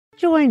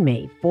Join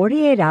me,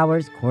 48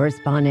 Hours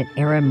correspondent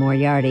Erin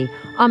Moriarty,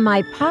 on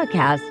my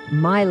podcast,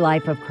 My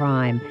Life of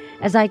Crime,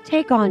 as I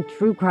take on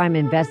true crime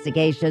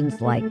investigations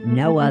like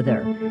no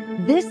other.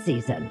 This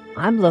season,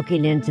 I'm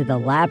looking into the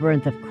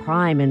labyrinth of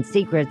crime and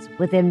secrets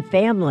within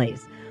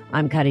families.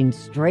 I'm cutting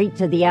straight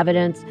to the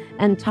evidence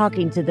and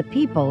talking to the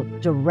people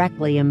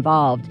directly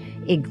involved,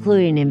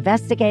 including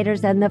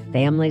investigators and the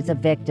families of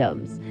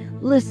victims.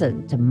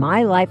 Listen to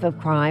My Life of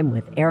Crime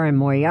with Erin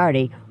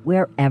Moriarty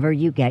wherever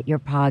you get your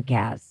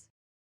podcasts.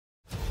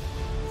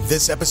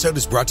 This episode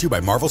is brought to you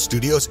by Marvel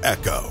Studios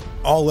Echo.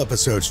 All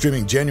episodes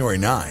streaming January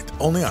 9th,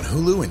 only on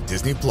Hulu and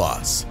Disney+.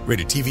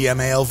 Rated TV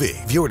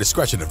MALV. Viewer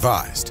discretion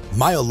advised.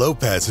 Maya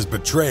Lopez has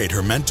betrayed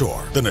her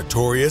mentor, the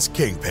notorious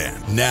Kingpin.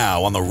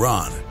 Now on the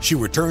run, she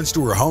returns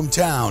to her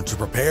hometown to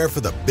prepare for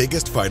the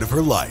biggest fight of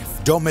her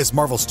life. Don't miss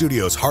Marvel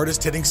Studios'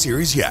 hardest-hitting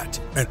series yet.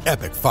 An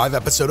epic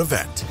 5-episode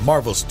event.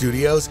 Marvel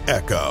Studios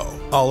Echo.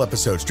 All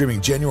episodes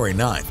streaming January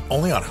 9th,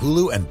 only on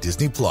Hulu and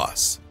Disney+.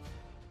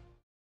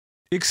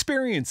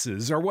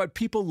 Experiences are what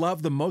people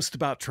love the most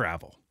about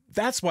travel.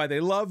 That's why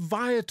they love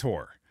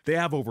Viator. They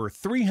have over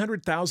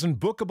 300,000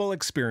 bookable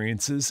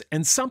experiences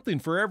and something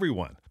for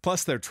everyone.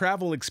 Plus, their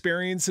travel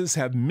experiences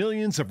have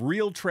millions of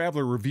real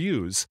traveler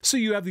reviews, so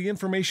you have the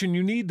information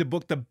you need to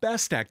book the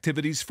best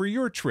activities for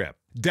your trip.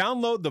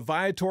 Download the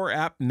Viator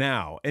app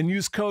now and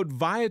use code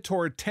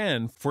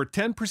Viator10 for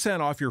 10%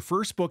 off your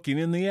first booking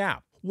in the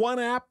app. One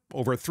app,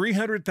 over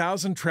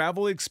 300,000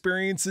 travel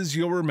experiences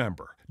you'll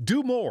remember.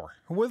 Do more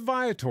with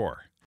Viator.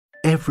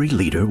 Every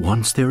leader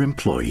wants their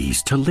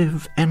employees to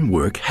live and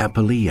work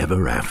happily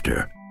ever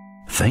after.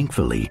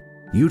 Thankfully,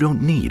 you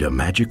don't need a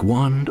magic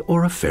wand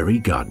or a fairy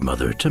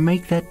godmother to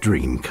make that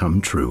dream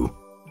come true.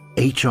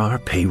 HR,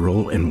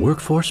 payroll, and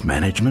workforce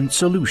management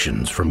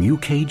solutions from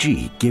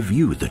UKG give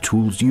you the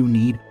tools you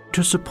need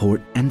to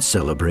support and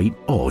celebrate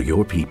all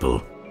your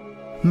people.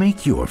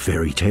 Make your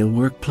fairy tale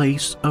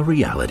workplace a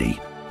reality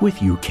with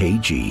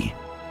UKG.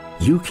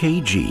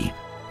 UKG,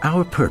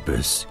 our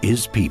purpose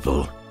is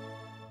people.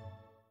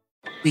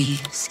 We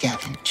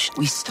scavenged.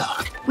 We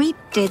stalked. We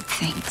did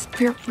things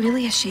we're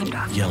really ashamed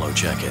of. Yellow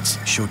Jackets,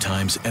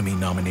 Showtime's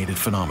Emmy-nominated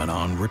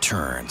phenomenon,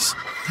 returns.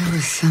 There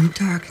was some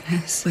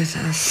darkness with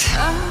us.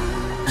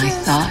 I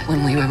thought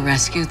when we were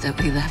rescued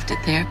that we left it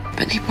there,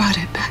 but he brought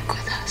it back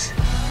with us.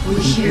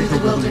 We hear the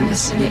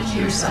wilderness and it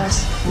hears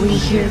us. We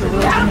hear the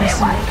wilderness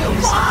and it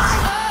hears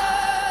us.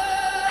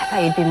 I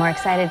thought you'd be more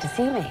excited to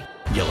see me.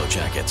 Yellow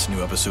Jackets,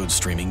 new episodes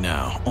streaming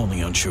now,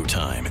 only on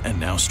Showtime, and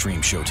now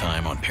stream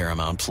Showtime on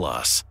Paramount+.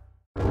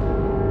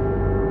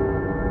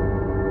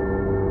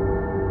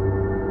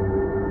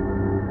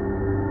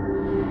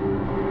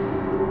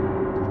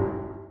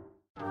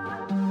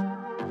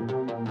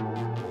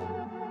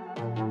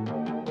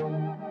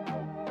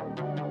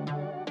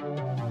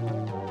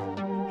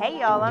 Hey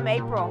y'all, I'm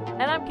April.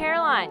 And I'm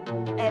Caroline.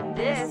 And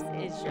this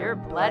is your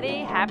Bloody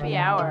Happy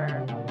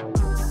Hour.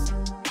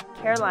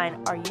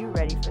 Caroline, are you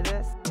ready for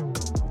this?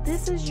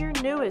 This is your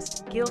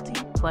newest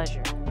guilty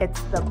pleasure.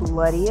 It's the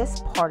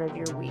bloodiest part of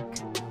your week.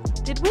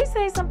 Did we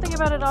say something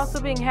about it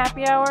also being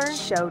happy hour?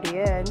 Show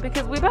did.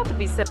 Because we about to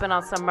be sipping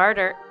on some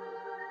murder.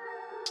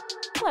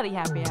 Bloody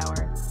Happy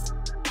Hour.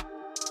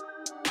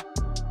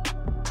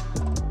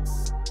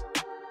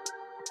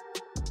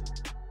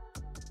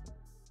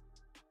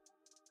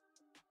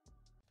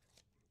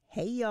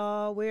 Hey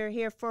y'all, we're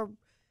here for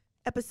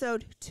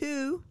episode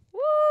 2. Woo!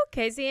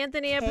 Casey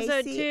Anthony,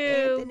 episode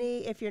 2.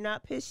 Anthony, if you're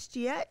not pissed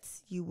yet,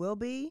 you will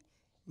be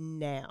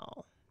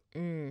now.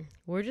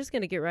 We're just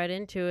gonna get right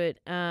into it.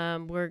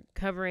 We're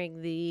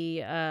covering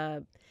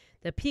the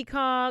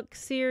Peacock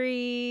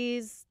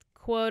series,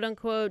 quote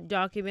unquote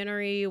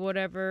documentary,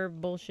 whatever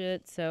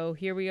bullshit. So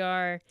here we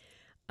are,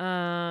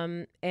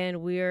 and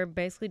we're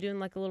basically doing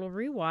like a little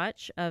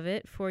rewatch of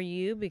it for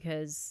you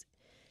because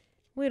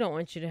we don't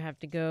want you to have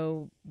to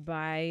go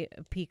buy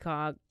a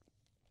Peacock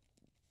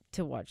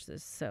to watch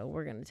this. So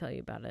we're going to tell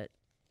you about it.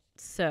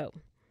 So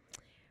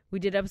we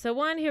did episode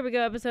 1. Here we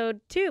go.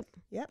 Episode 2.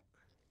 Yep.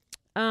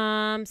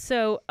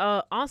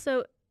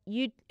 Also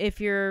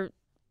if you're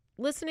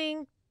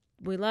listening,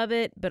 we love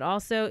it. But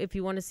also if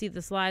you want to see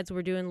the slides,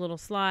 we're doing little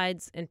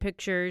slides and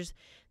pictures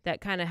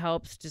that kind of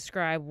helps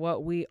describe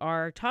what we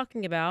are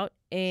talking about.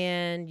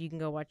 And you can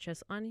go watch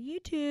us on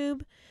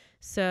YouTube.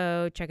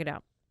 So check it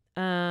out.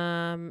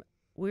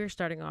 We're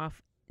starting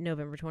off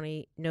November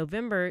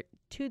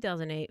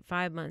 2008,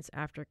 5 months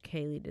after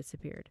Kaylee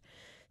disappeared.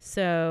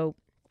 So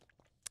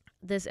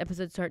this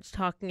episode starts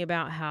talking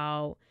about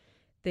how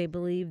they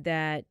believe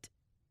that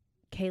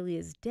Kaylee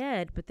is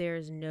dead, but there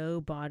is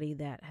no body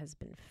that has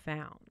been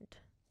found.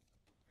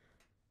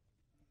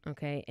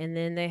 Okay, and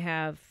then they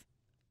have,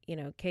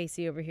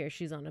 Casey over here.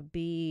 She's on a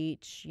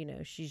beach.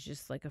 She's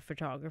just like a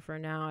photographer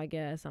now, I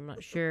guess. I'm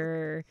not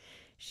sure.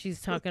 She's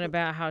talking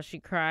about how she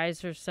cries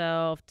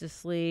herself to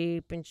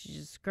sleep, and she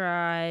just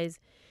cries.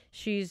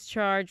 She's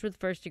charged with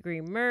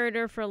first-degree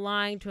murder for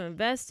lying to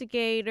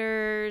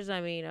investigators.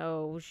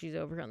 She's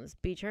over here on this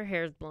beach. Her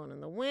hair's blown in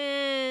the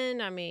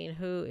wind.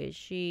 Who is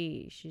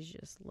she? She's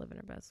just living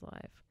her best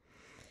life.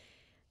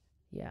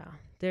 Yeah,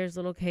 there's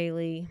little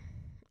Kaylee,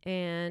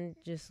 and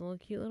just a little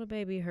cute little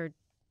baby.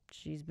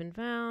 She's been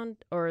found,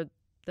 or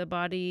the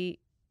body.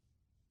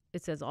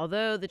 It says,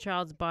 although the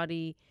child's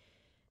body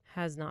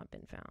has not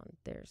been found.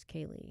 There's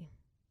Kaylee.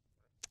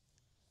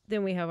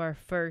 Then we have our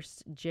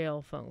first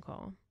jail phone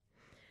call.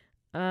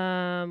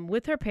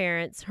 With her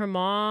parents. Her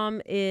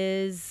mom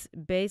is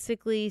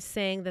basically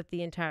saying that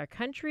the entire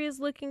country is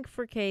looking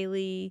for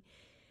Kaylee.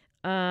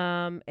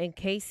 And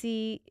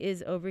Casey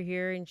is over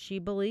here, and she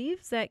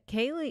believes that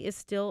Kaylee is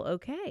still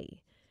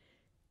okay.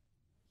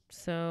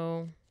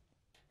 So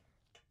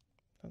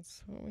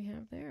that's what we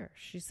have there.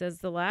 She says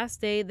the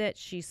last day that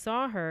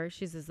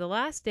the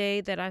last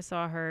day that I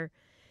saw her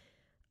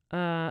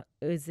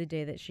is the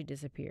day that she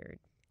disappeared.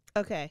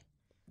 Okay.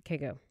 Okay,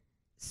 go.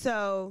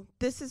 So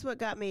this is what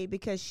got me,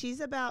 because she's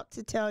about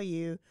to tell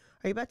you,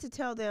 are you about to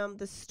tell them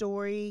the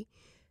story?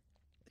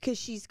 Because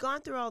she's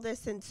gone through all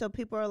this, and so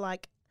people are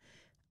like,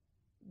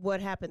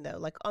 what happened though?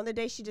 Like, on the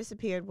day she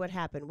disappeared, what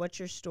happened? What's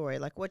your story?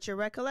 Like, what's your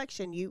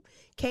recollection? You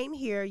came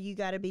here, you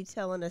got to be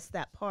telling us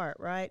that part,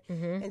 right?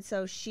 Mm-hmm. And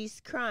so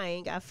she's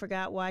crying. I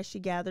forgot why she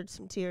gathered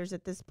some tears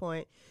at this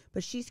point,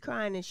 but she's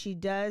crying, and she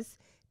does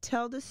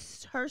tell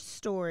her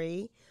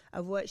story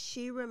of what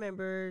she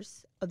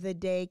remembers of the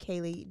day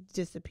Kaylee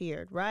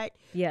disappeared, right?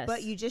 Yes.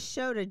 But you just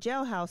showed a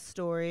jailhouse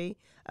story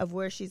of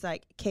where she's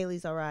like,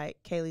 Kaylee's all right,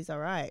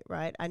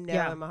 right? I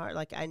know in my heart,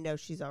 like, I know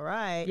she's all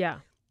right. Yeah.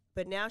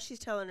 But now she's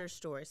telling her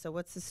story. So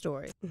what's the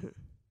story?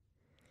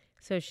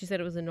 So she said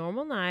it was a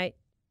normal night.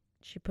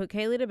 She put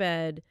Kaylee to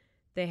bed.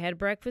 They had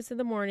breakfast in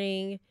the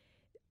morning.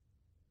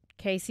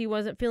 Casey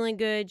wasn't feeling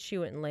good. She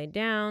went and laid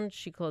down.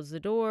 She closed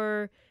the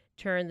door,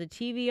 turned the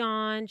TV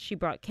on. She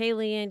brought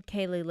Kaylee in.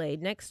 Kaylee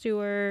laid next to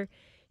her.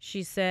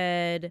 She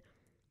said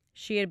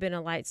she had been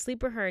a light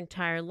sleeper her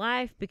entire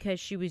life because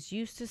she was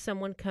used to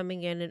someone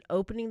coming in and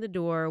opening the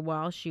door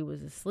while she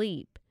was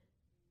asleep.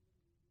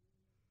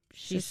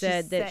 She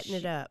said that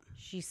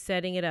she's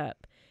setting it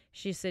up.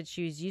 She said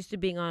she was used to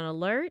being on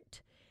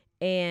alert,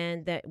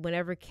 and that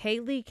whenever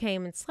Kaylee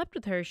came and slept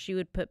with her, she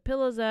would put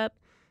pillows up,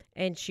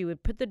 and she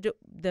would put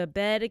the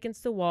bed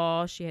against the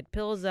wall. She had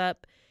pillows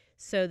up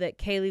so that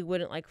Kaylee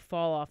wouldn't like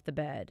fall off the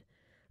bed.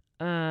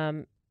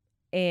 And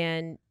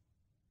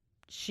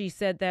she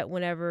said that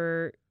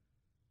whenever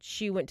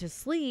she went to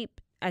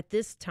sleep at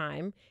this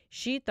time,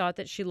 she thought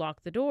that she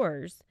locked the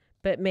doors,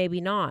 but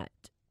maybe not.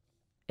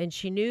 And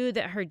she knew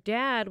that her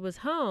dad was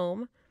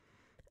home,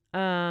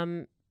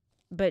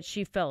 but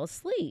she fell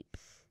asleep.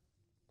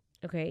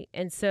 Okay,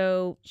 and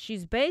so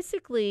she's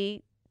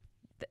basically,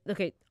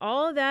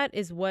 all of that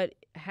is what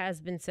has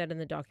been said in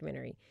the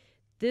documentary.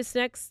 This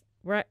next,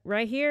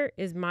 right here,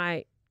 is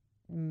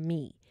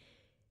me.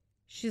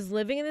 She's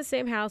living in the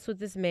same house with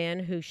this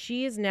man who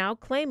she is now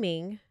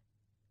claiming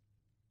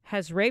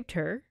has raped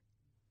her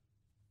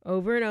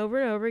over and over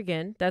and over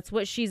again. That's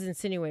what she's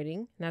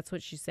insinuating. That's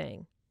what she's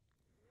saying.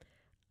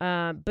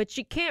 But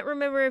she can't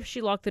remember if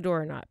she locked the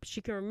door or not.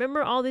 She can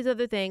remember all these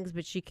other things,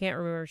 but she can't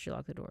remember if she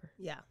locked the door.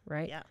 Yeah.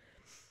 Right? Yeah.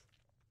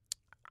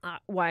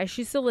 Why is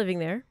she still living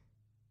there?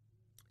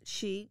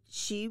 She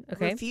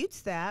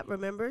refutes that.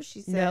 Remember,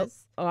 she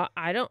says, "Nope.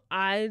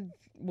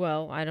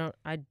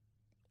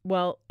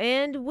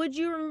 And would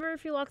you remember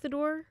if you locked the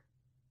door?"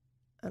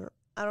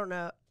 I don't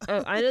know.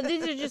 Oh, I know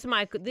these are just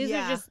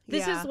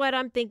this is what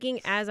I'm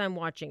thinking as I'm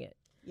watching it.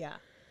 Yeah.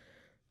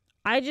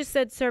 I just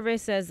said survey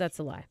says that's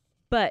a lie.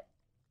 But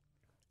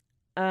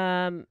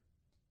so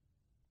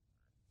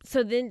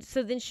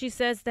then she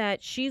says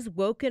that she's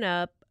woken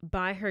up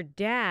by her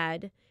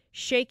dad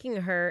shaking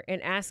her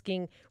and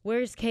asking,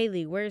 "Where's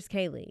Kaylee? Where's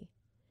Kaylee?"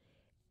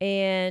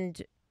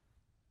 And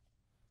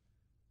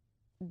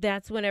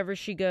that's whenever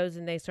she goes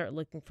and they start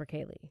looking for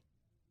Kaylee.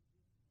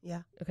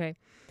 Yeah. Okay.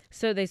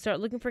 So they start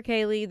looking for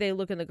Kaylee. They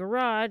look in the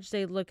garage.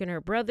 They look in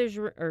her brother's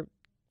room, or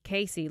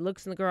Casey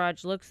looks in the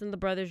garage, looks in the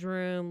brother's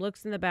room,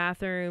 looks in the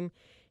bathroom.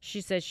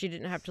 She says she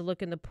didn't have to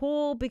look in the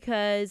pool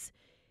because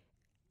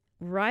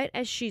right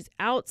as she's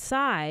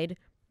outside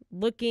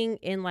looking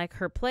in like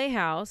her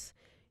playhouse,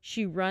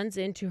 she runs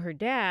into her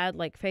dad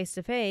like face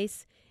to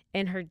face,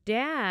 and her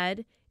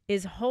dad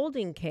is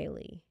holding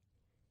Kaylee.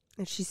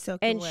 And she's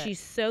soaking wet. She's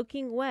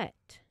soaking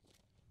wet.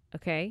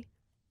 Okay?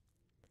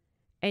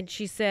 And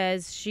she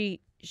says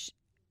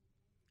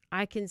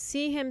I can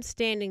see him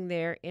standing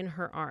there in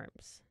her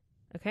arms.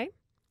 Okay?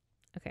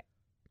 Okay.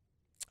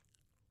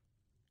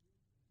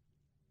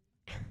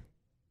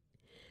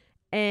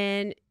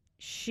 And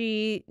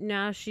she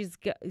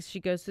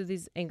goes through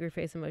these angry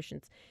face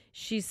emotions.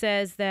 She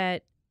says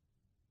dad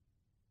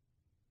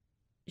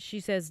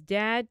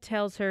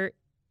tells her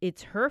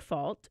it's her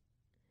fault,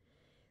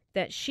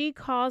 that she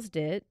caused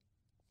it.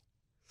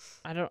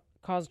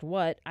 Caused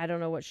what? I don't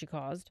know what she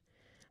caused.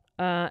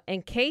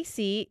 And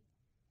Casey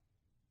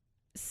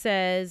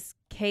says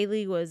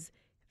Kaylee was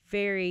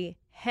very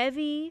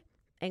heavy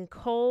and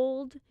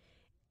cold,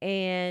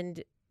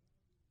 and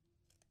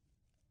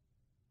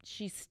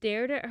she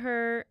stared at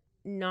her,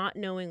 not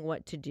knowing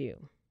what to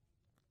do.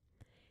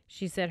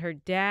 She said her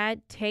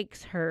dad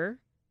takes her.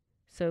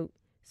 So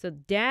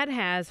dad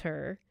has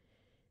her.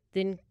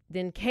 Then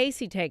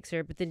Casey takes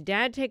her, but then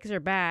Dad takes her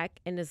back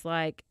and is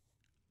like,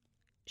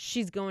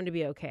 she's going to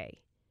be okay,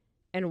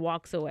 and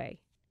walks away.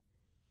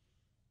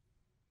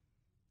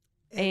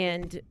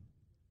 And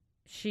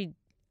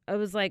I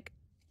was like,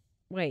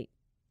 wait,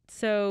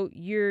 so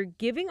you're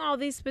giving all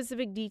these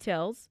specific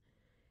details,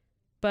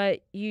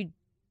 but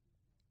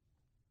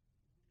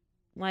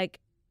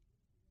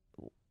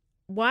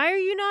why are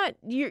you not,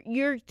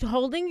 you're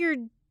holding your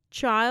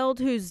child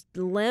who's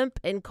limp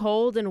and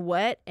cold and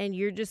wet, and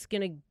you're just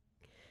going to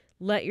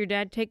let your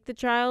dad take the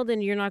child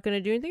and you're not going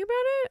to do anything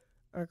about it?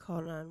 Or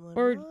call 911.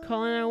 Or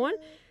call 911.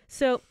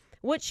 So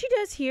what she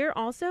does here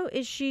also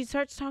is she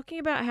starts talking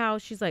about how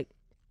she's like,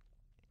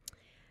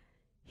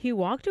 he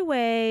walked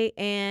away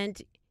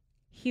and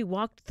he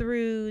walked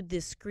through the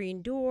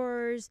screen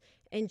doors,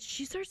 and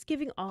she starts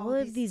giving all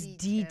of these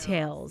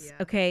details. Yeah.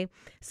 Okay.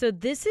 So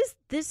this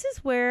is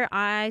where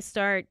I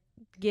start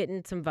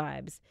getting some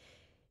vibes.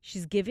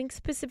 She's giving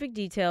specific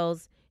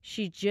details.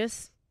 She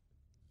just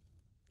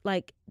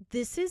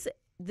this is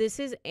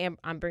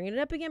I'm bringing it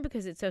up again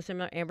because it's so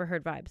similar Amber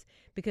Heard vibes.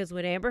 Because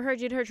when Amber Heard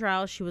did her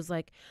trial, she was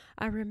like,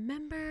 I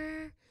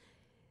remember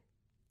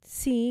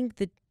seeing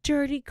the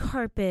dirty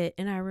carpet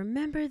and I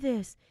remember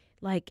this.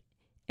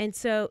 And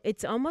so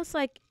it's almost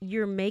like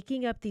you're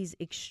making up these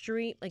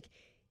extreme,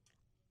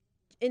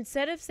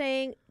 instead of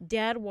saying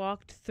Dad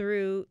walked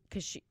through,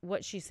 because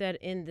what she said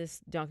in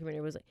this documentary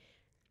was like,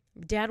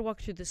 Dad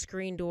walked through the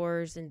screen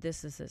doors and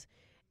this.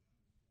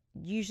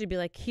 Usually be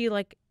like, he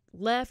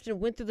left and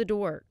went through the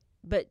door.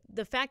 But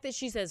the fact that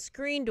she says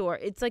screen door,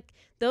 it's like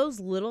those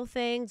little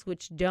things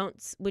which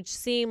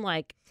seem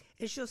like.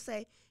 And she'll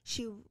say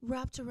she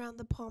wrapped around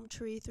the palm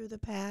tree through the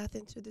path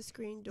and through the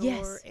screen door.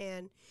 Yes.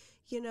 And,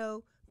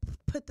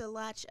 put the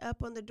latch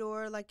up on the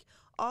door. Like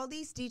all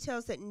these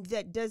details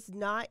that does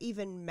not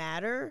even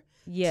matter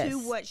to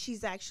what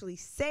she's actually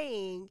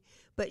saying,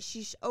 but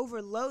she's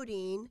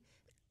overloading.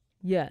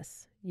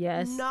 Yes.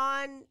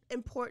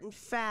 Non-important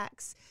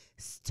facts,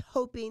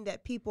 hoping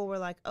that people were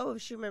like, oh,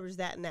 if she remembers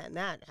that and that and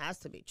that, it has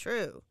to be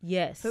true.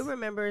 Yes. Who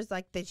remembers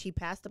that she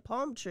passed a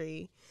palm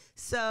tree?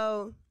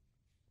 So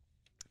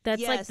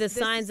that's like the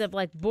signs of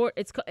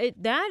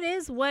that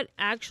is what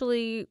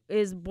actually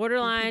is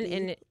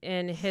borderline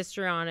and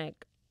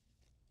histrionic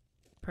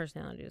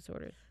personality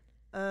disorders.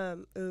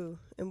 And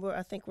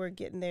I think we're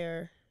getting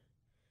there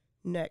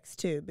next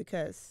too,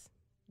 because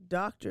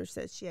doctor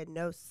says she had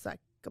no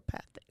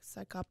psychopathic.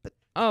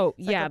 Oh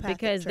yeah,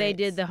 because traits. They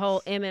did the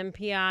whole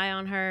MMPI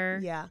on her.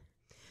 Yeah.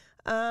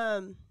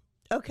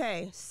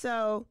 Okay,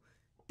 so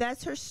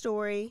that's her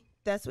story.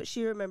 That's what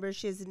she remembers.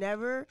 She has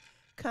never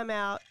come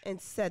out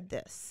and said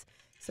this.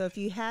 So if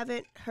you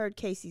haven't heard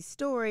Casey's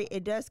story,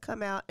 it does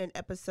come out in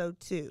episode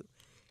 2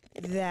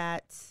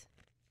 that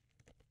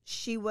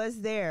she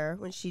was there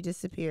when she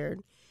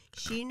disappeared.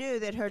 She knew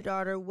that her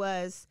daughter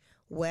was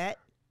wet,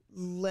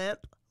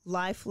 limp,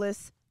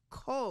 lifeless,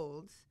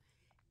 cold.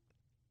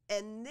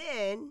 And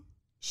then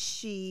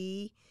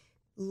she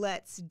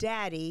lets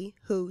Daddy,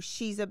 who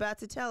she's about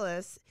to tell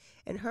us,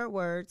 in her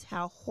words,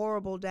 how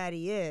horrible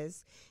Daddy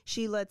is,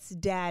 she lets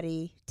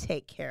Daddy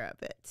take care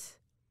of it.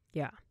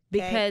 Yeah.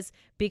 Because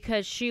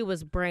she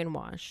was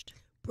brainwashed.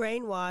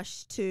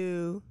 Brainwashed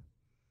to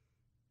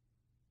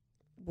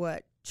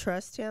what?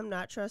 Trust him,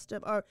 not trust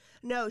him? Or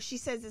no, she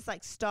says it's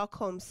like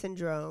Stockholm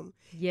syndrome.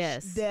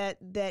 Yes.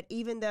 That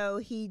even though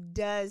he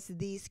does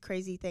these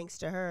crazy things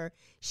to her,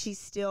 she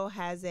still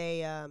has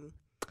a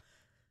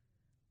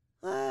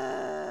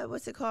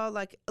what's it called?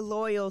 Like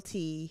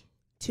loyalty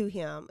to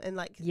him, and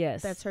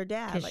that's her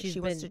dad. Like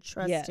she wants to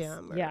trust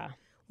him, or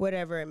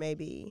whatever it may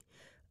be.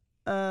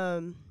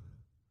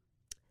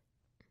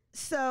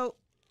 So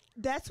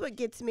that's what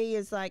gets me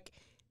is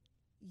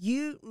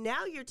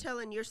you're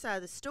telling your side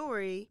of the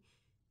story,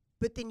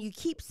 but then you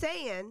keep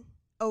saying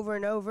over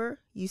and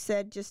over, you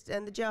said just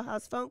in the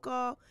jailhouse phone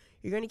call,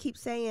 you're going to keep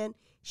saying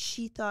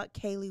she thought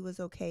Kaylee was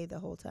okay the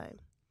whole time.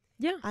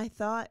 Yeah. I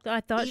thought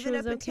even she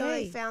was up until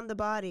they found the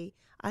body,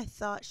 I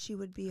thought she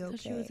would be okay.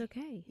 She was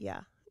okay.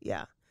 Yeah.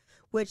 Yeah.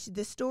 Which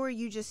the story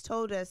you just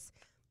told us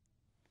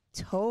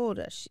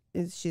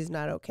she's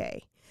not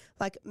okay.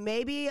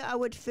 Maybe I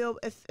would feel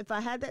if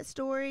I had that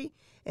story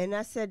and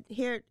I said,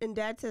 here, and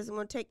Dad says I'm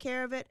going to take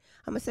care of it,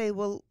 I'm going to say,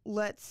 well,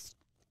 let's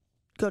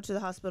go to the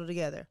hospital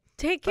together.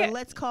 Take care. Or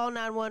let's call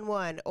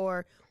 911.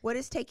 Or what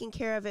does taking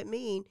care of it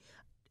mean?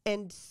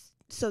 And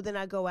so then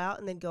I go out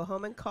and then go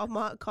home and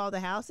call the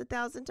house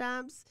 1,000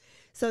 times.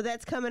 So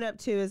that's coming up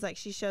too, is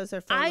she shows her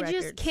phone records. I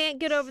just can't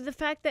get over the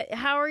fact that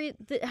how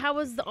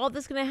is all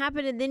this going to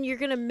happen? And then you're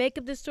going to make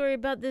up this story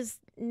about this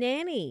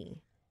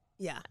nanny.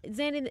 Yeah.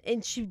 Zanny,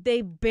 and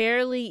they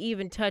barely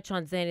even touch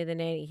on Zanny the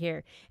nanny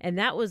here. And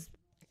that was.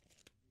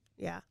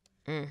 Yeah.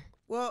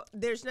 Well,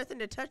 there's nothing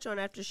to touch on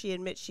after she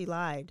admits she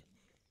lied.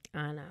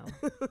 I know.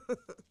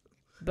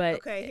 But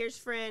okay, here's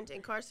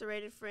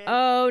incarcerated friend.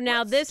 Oh,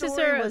 now what this is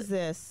her. Was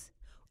this?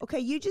 Okay,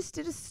 you just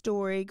did a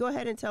story. Go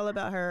ahead and tell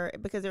about her,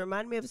 because it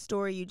reminded me of a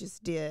story you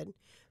just did.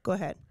 Go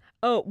ahead.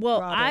 Oh,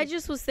 well, Robin. I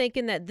just was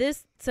thinking that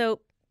this.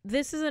 So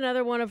this is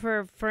another one of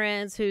her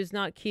friends who's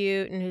not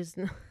cute and who's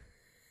not.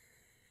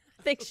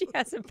 I think she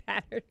has a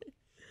pattern.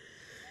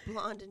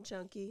 Blonde and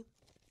chunky.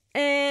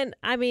 And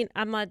I mean,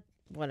 I'm not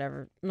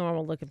whatever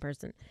normal looking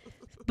person,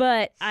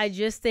 but I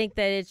just think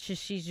that it's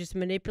just she's just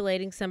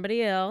manipulating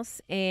somebody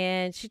else.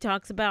 And she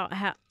talks about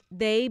how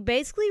they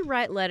basically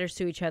write letters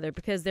to each other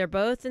because they're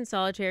both in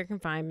solitary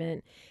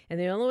confinement, and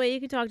the only way you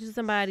can talk to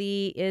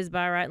somebody is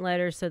by writing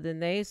letters. So then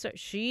they start.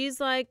 She's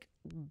like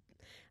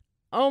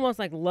almost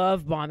like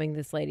love bombing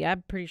this lady.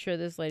 I'm pretty sure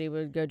this lady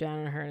would go down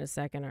on her in a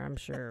second, or I'm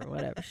sure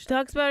whatever. She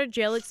talks about her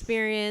jail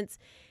experience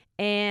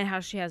and how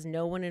she has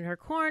no one in her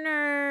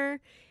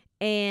corner.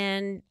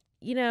 And,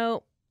 you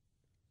know,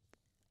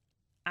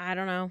 I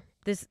don't know.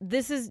 This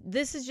is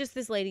just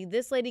this lady.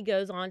 This lady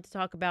goes on to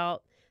talk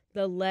about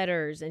the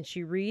letters, and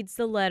she reads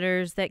the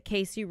letters that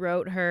Casey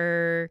wrote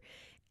her,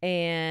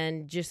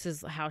 and just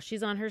as how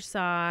she's on her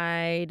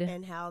side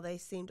and how they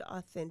seemed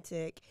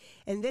authentic.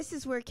 And this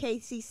is where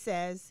Casey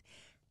says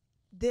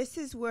this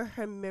is where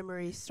her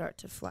memories start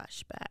to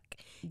flash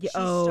back. She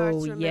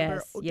starts to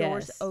remember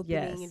doors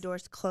opening and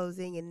doors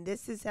closing, and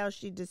this is how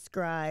she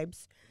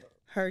describes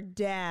her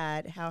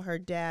dad, how her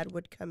dad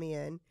would come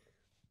in.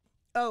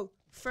 Oh,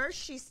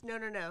 first she's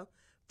no.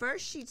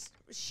 First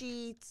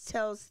she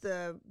tells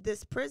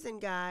this prison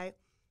guy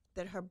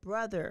that her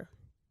brother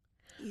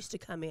used to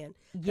come in.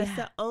 Yeah. That's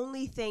the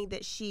only thing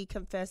that she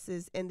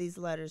confesses in these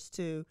letters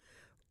to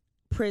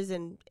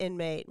prison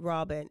inmate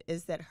Robin,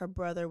 is that her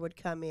brother would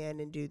come in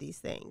and do these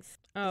things.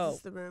 Oh. Is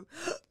this the room?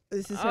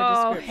 This is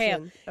her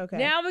description. Hell. Okay.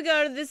 Now we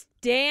go to this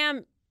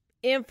damn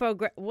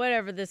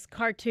whatever, this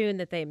cartoon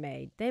that they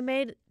made. They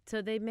made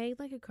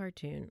like a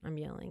cartoon. I'm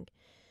yelling.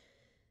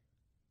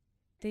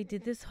 They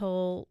did this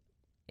whole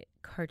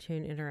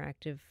cartoon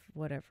interactive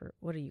whatever.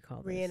 What do you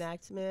call this?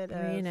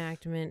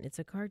 Reenactment. It's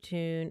a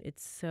cartoon.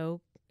 It's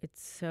so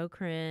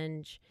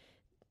cringe.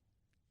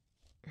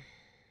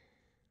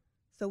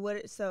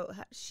 So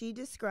she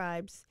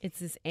describes, it's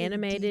this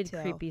animated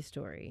creepy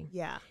story.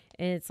 Yeah.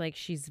 And it's like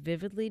she's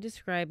vividly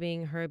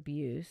describing her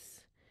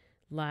abuse.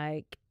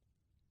 Like,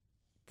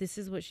 this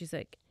is what she's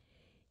like.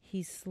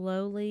 He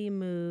slowly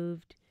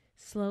moved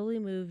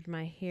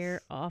my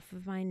hair off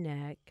of my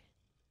neck,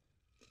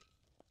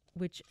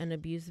 which an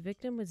abuse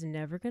victim was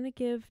never going to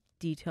give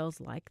details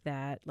like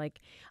that.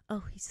 Like,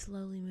 oh, he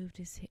slowly moved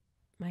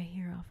my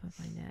hair off of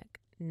my neck.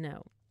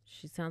 No.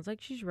 She sounds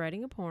like she's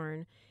writing a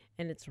porn,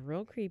 and it's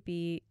real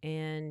creepy,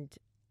 and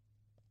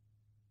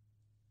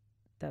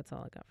that's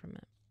all I got from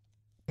it.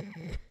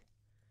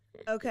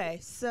 Okay,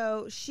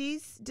 so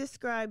she's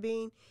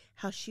describing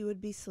how she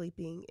would be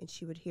sleeping, and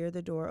she would hear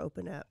the door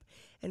open up,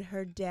 and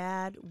her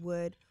dad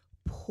would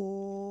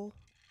pull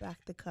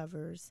back the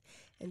covers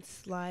and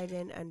slide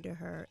in under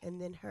her,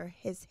 and then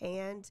his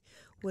hand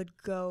would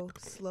go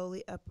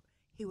slowly up.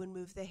 He would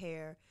move the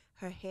hair.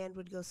 Her hand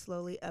would go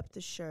slowly up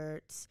the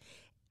shirts,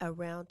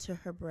 around to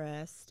her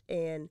breast,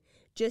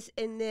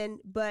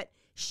 but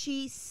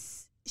she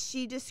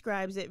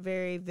describes it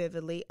very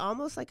vividly,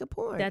 almost like a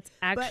porn. That's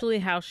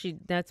actually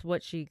that's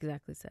what she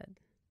exactly said.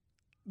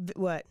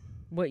 What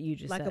you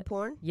just said. Like a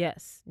porn?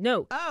 Yes.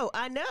 No. Oh,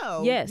 I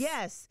know.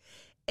 Yes.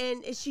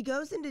 And she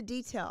goes into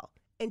detail,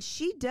 and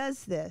she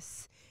does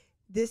this.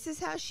 This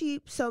is how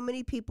so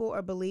many people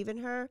are believing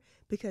her,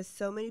 because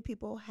so many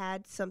people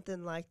had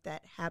something like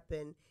that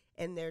happen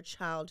in their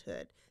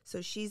childhood.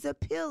 So she's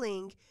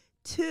appealing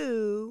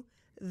to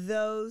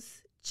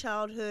those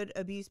childhood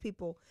abused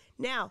people.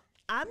 Now,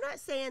 I'm not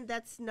saying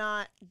that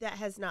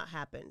has not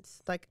happened.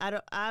 Like,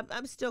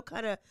 I'm still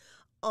kind of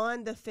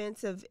on the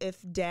fence of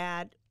if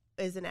dad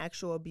is an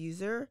actual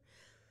abuser.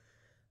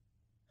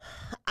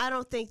 I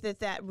don't think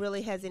that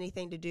really has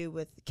anything to do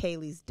with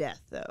Kaylee's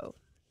death, though.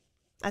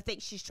 I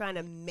think she's trying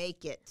to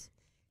make it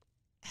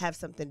have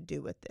something to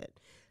do with it.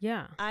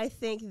 Yeah. I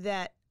think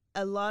that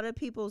a lot of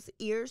people's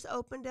ears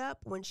opened up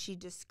when she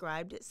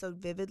described it so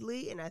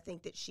vividly, and I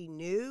think that she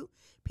knew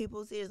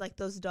people's ears, like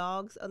those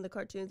dogs on the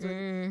cartoons,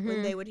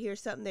 when they would hear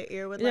something, their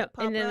ear would pop up.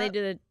 And then they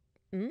did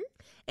it.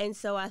 And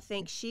so I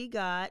think she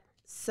got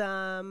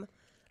some...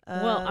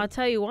 well, I'll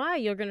tell you why.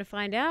 You're going to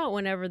find out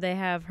whenever they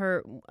have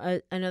her,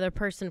 another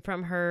person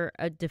from her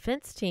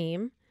defense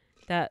team,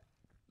 that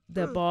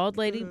the bald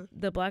lady,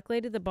 the black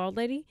lady, the bald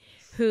lady,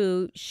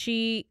 who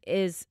she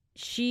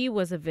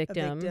was a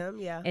victim.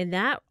 Yeah. And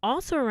that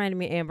also reminded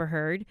me of Amber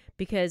Heard,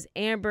 because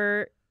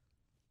Amber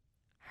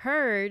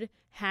Heard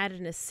had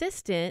an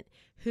assistant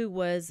who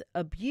was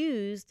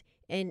abused,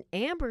 and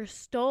Amber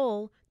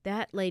stole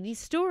that lady's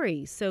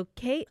story. So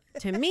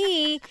to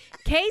me,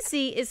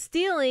 Casey is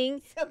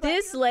stealing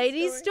this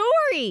lady's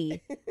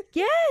story.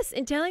 Yes,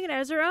 and telling it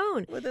as her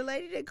own. Well, the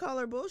lady didn't call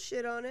her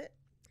bullshit on it.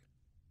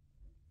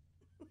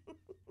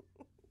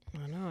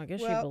 I know. I guess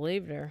she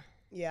believed her.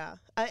 Yeah,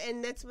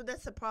 and that's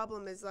the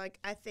problem is, like,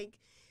 I think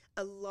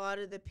a lot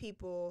of the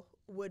people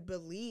would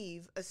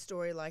believe a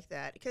story like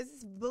that because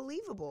it's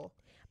believable.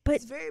 But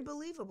it's very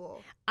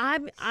believable.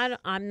 I'm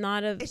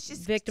not a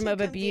victim of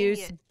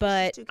abuse,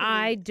 but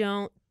I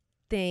don't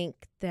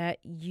think that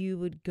you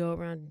would go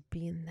around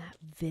being that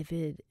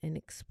vivid and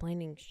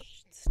explaining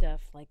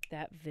stuff like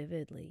that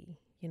vividly,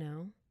 you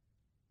know?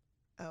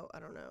 Oh, I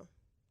don't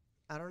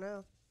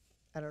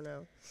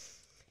know.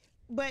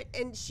 But,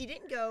 and she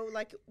didn't go,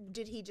 like,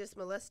 did he just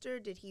molest her?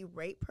 Did he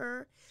rape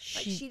her?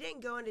 Like, she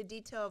didn't go into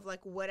detail of,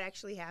 like, what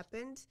actually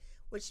happened,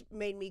 which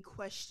made me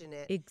question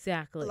it.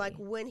 Exactly. Like,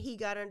 when he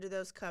got under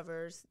those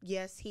covers,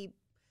 yes, he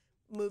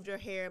moved her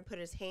hair and put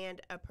his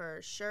hand up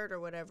her shirt or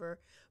whatever,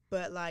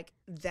 but, like,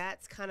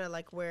 that's kind of,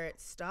 like, where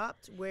it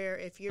stopped, where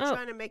if you're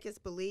trying to make us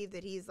believe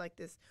that he's, like,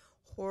 this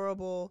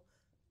horrible...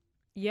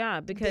 Yeah,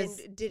 because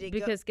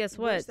guess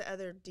what? Where's the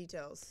other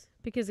details?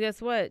 Because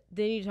guess what?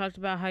 Then you talked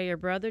about how your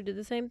brother did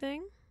the same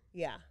thing?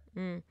 Yeah.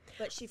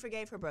 But she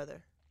forgave her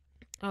brother.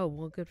 Oh,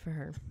 well, good for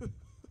her.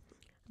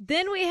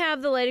 Then we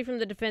have the lady from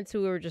the defense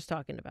who we were just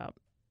talking about.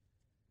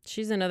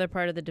 She's another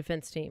part of the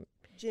defense team.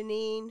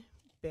 Janine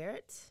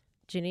Barrett.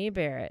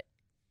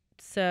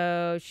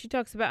 So she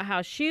talks about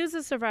how she was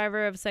a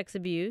survivor of sex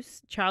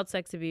abuse, child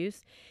sex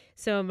abuse.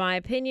 So my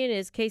opinion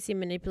is Casey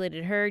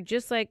manipulated her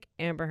just like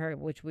Amber Heard,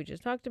 which we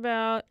just talked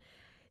about.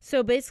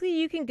 So basically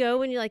you can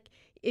go and you're like,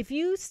 if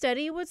you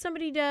study what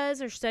somebody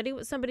does or study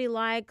what somebody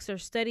likes or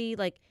study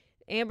like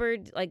Amber,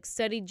 like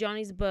studied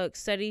Johnny's book,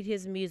 studied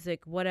his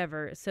music,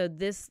 whatever. So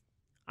this,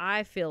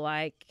 I feel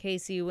like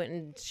Casey went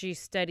and she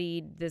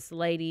studied this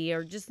lady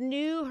or just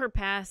knew her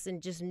past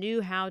and just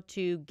knew how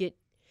to get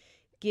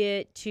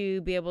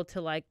to be able to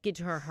like get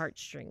to her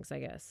heartstrings, I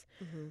guess.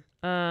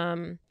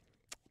 And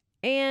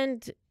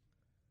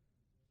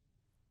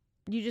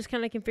you just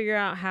kind of can figure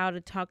out how to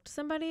talk to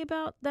somebody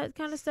about that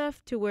kind of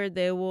stuff to where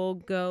they will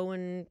go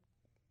and,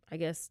 I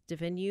guess,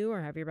 defend you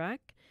or have your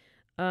back.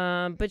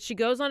 But she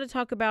goes on to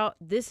talk about,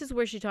 this is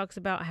where she talks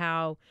about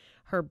how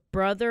her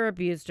brother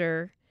abused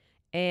her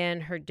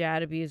and her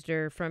dad abused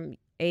her from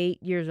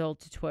 8 years old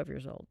to 12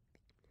 years old.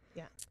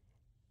 Yeah.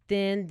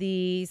 Then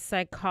the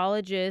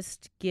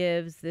psychologist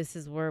gives, this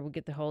is where we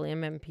get the whole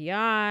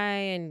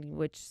MMPI, and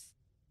which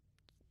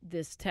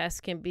this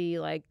test can be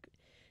like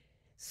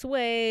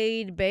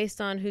swayed based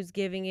on who's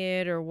giving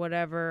it or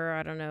whatever.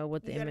 I don't know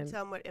what the You gotta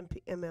tell them what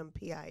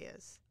MMPI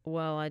is.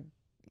 Well,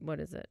 what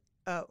is it?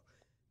 Oh,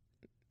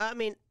 I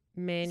mean,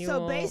 manual.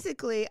 So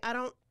basically, I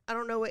don't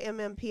know what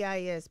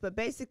MMPI is, but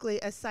basically,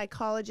 a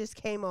psychologist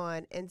came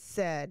on and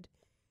said.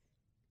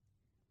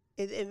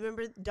 And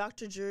remember,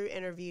 Dr. Drew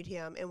interviewed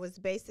him and was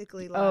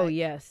basically like, "Oh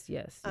yes.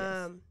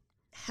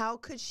 How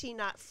could she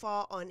not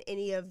fall on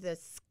any of the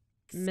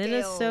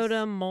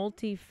Minnesota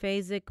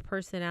multiphasic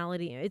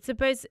personality? It's a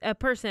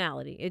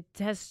personality. It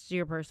tests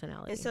your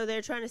personality. And so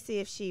they're trying to see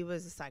if she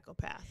was a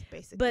psychopath,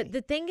 basically. But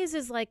the thing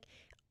is like,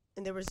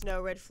 and there was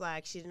no red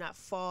flag. She did not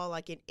fall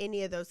like in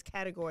any of those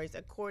categories,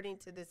 according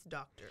to this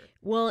doctor.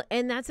 Well,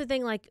 and that's the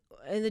thing. Like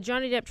in the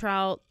Johnny Depp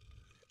trial.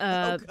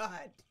 Oh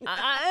God!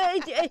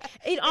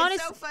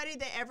 It's so funny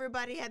that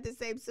everybody had the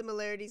same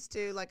similarities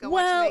too. Like I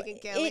watched Megyn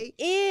Kelly.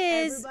 It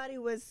is. Everybody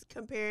was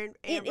comparing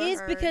Amber It is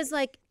Heard because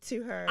like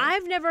to her.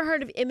 I've never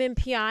heard of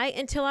MMPI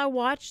until I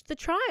watched the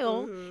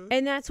trial,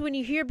 and that's when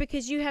you hear,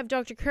 because you have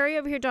Dr. Curry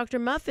over here, Dr.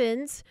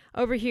 Muffins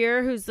over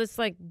here, who's this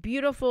like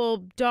beautiful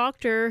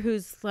doctor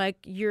who's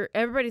like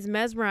everybody's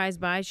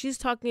mesmerized by. She's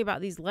talking about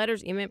these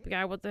letters,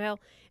 MMPI, what the hell,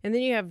 and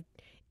then you have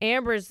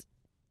Amber's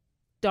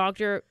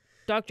Dr.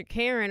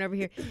 Karen over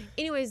here.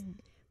 Anyways,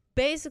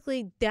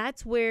 basically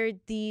that's where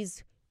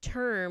these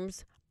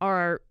terms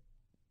are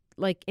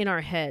like in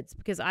our heads,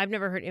 because I've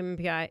never heard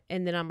MMPI,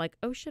 and then I'm like,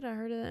 oh shit, I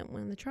heard of that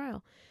one in the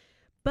trial.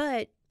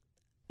 But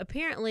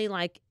apparently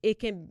like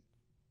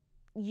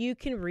you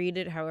can read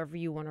it however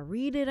you want to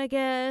read it, I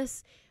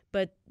guess.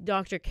 But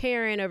Dr.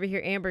 Karen over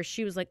here, Amber,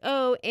 she was like,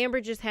 oh,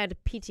 Amber just had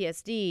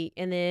PTSD.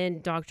 And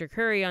then Dr.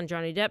 Curry on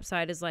Johnny Depp's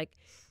side is like,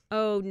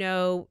 oh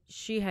no,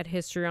 she had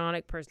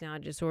histrionic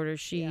personality disorder.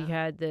 She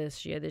had this.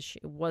 She had this.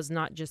 It was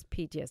not just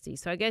PTSD.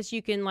 So I guess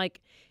you can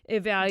like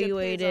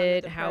evaluate Depends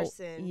it. on the How?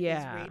 person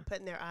Yeah. is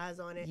putting their eyes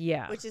on it.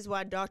 Yeah. Which is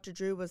why Dr.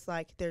 Drew was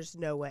like, "There's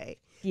no way.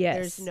 Yes.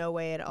 There's no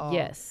way at all."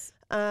 Yes.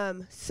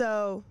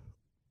 So,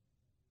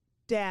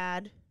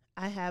 Dad,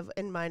 I have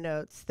in my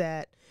notes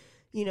that,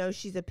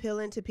 she's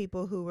appealing to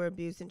people who were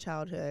abused in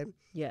childhood.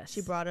 Yes.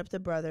 She brought up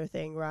the brother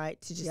thing, right,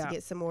 to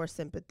get some more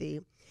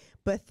sympathy.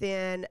 But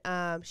then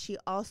she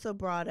also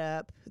brought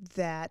up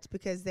that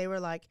because they were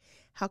like,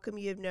 how come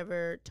you have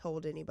never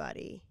told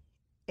anybody?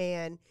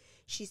 And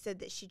she said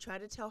that she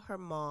tried to tell her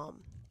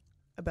mom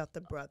about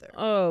the brother.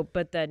 Oh,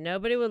 but that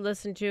nobody would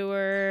listen to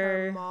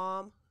her. Her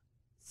mom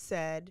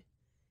said,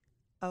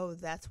 oh,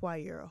 that's why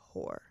you're a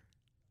whore.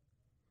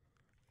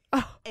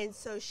 Oh. And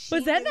so she...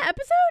 Was that in the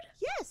episode?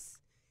 Yes.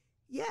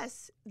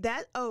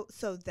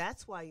 So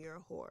that's why you're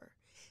a whore.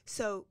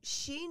 So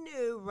she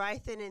knew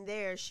right then and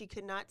there she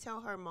could not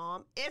tell her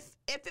mom if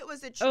it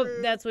was a true...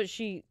 Oh, that's what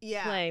she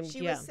claimed.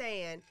 She was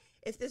saying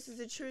if this is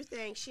a true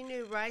thing, she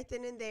knew right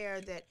then and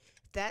there that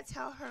that's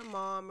how her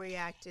mom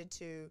reacted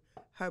to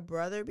her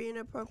brother being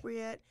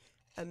appropriate.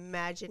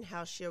 Imagine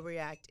how she'll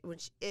react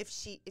if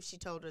she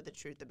told her the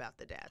truth about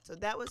the dad. So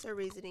that was her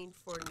reasoning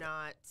for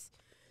not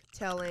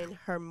telling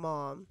her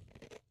mom.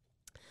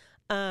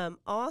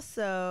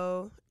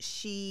 Also,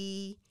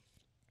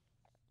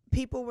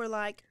 people were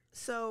like,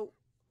 so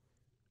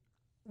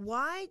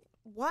why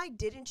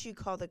didn't you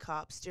call the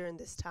cops during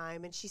this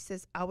time? And she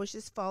says, I was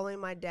just following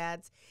my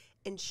dad's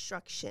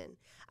instruction.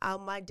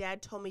 My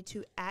dad told me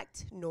to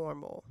act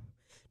normal,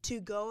 to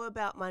go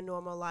about my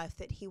normal life,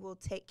 that he will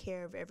take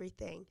care of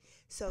everything.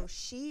 So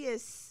she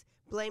is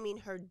blaming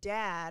her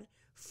dad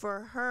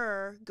for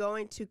her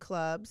going to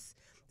clubs,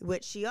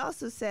 which she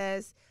also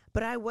says,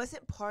 but I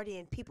wasn't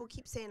partying. People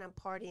keep saying I'm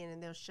partying,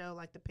 and they'll show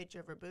like the picture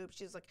of her boobs.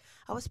 She's like,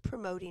 I was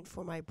promoting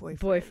for my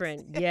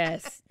boyfriend.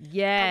 Yes.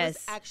 Yes. I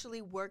was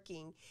actually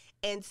working.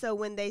 And so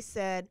when they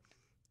said,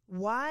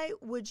 why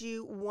would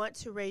you want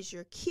to raise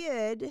your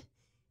kid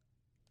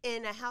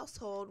in a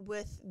household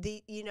with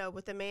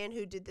with a man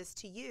who did this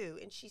to you?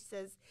 And she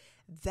says,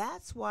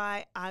 that's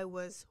why I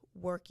was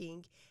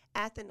working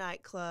at the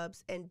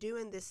nightclubs and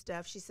doing this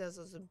stuff. She says,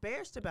 I was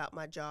embarrassed about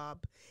my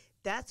job.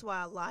 That's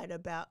why I lied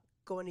about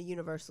going to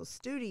Universal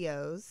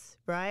Studios,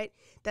 right?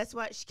 That's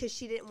why, because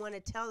she didn't want to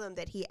tell them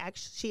that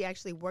she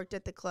actually worked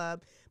at the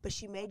club, but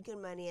she made good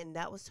money, and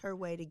that was her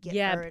way to get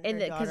her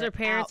and her daughter because her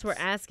parents out. were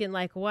asking,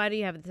 like, why do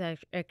you have this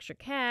extra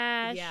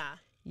cash? Yeah.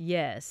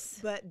 Yes.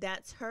 But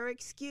that's her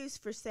excuse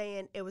for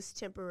saying it was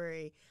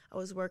temporary. I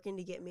was working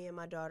to get me and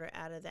my daughter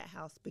out of that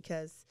house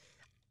because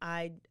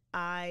I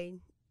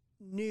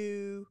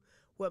knew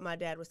what my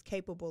dad was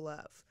capable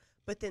of.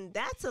 But then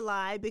that's a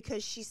lie,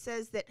 because she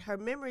says that her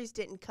memories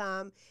didn't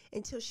come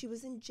until she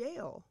was in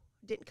jail.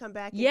 Didn't come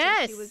back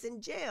until she was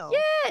in jail.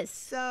 Yes.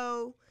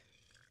 So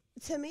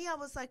to me, I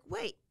was like,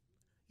 wait,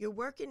 you're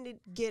working to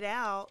get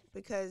out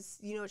because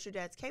you know what your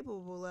dad's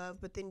capable of,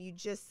 but then you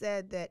just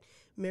said that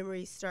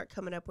memories start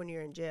coming up when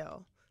you're in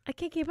jail. I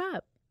can't keep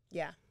up.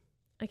 Yeah.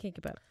 I can't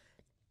keep up.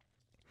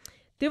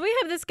 Then we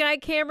have this guy,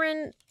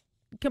 Cameron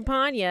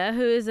Campagna,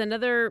 who is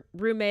another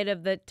roommate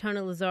of the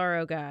Tony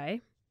Lazzaro guy.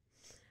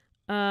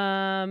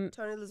 Tony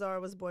Lazzaro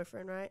was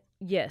boyfriend, right?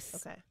 Yes.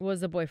 Okay.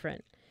 Was a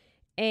boyfriend.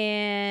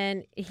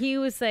 And he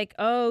was like,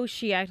 oh,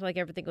 she acted like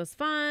everything was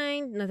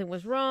fine. Nothing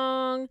was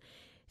wrong.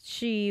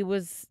 She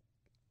was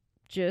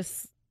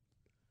just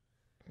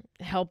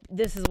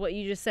this is what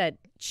you just said.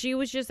 She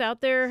was just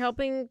out there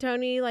helping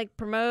Tony like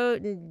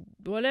promote and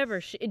whatever.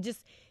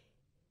 This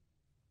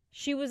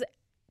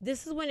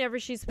is whenever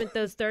she spent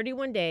those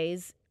 31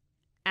 days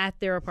at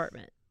their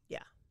apartment. Yeah.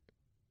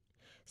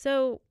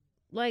 So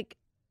like,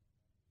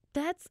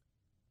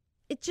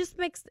 it just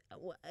makes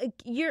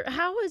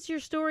how is your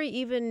story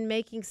even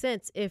making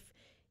sense if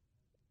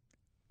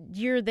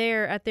you're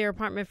there at their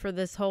apartment for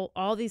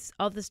all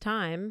this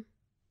time?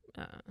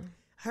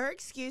 Her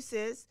excuse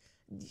is,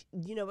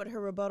 you know what her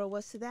rebuttal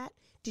was to that?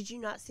 Did you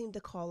not see the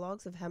call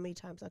logs of how many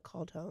times I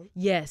called home?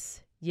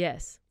 Yes.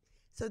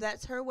 So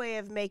that's her way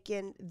of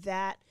making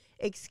that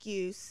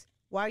excuse.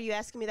 Why are you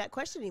asking me that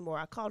question anymore?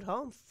 I called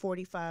home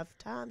 45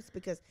 times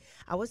because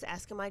I was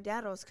asking my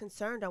dad. I was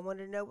concerned. I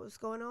wanted to know what was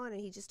going on, and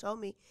he just told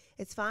me,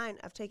 it's fine.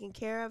 I've taken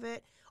care of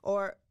it,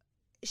 or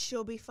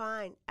she'll be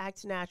fine.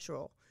 Act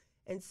natural.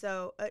 And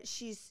so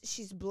she's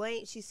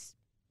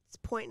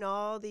pointing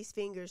all these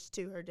fingers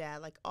to her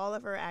dad. Like all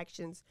of her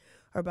actions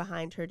are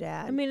behind her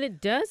dad. I mean, it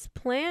does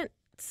plant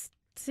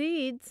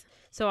seeds.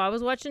 So I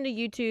was watching the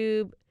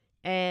YouTube,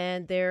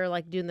 and they're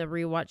like doing the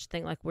rewatch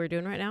thing like we're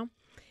doing right now.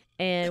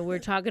 And we're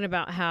talking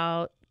about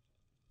how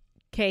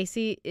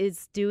Casey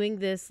is doing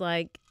this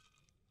like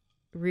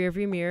rear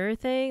view mirror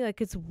thing.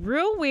 Like it's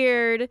real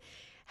weird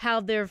how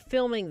they're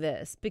filming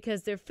this,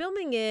 because they're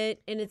filming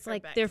it and it's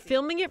like they're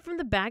filming it from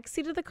the back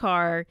seat of the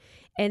car,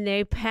 and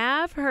they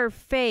have her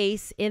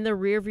face in the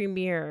rear view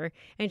mirror,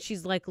 and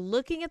she's like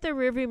looking at the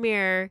rear view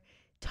mirror,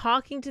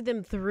 talking to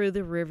them through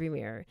the rear view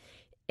mirror.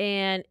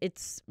 And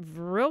it's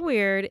real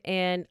weird,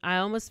 and I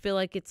almost feel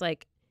like it's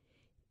like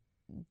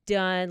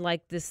done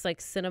like this like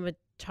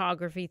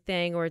cinematography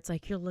thing, or it's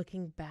like you're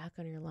looking back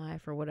on your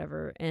life or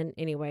whatever. And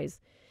anyways,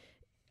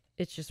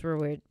 it's just real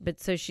weird. But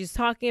so she's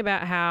talking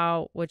about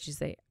how, what'd she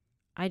say?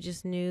 I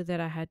just knew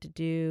that I had to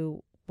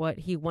do what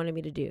he wanted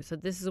me to do. So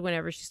this is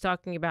whenever she's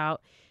talking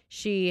about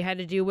she had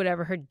to do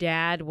whatever her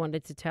dad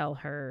wanted to tell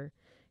her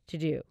to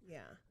do. Yeah.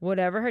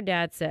 Whatever her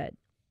dad said.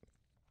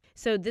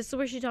 So this is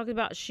where she talked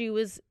about she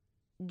was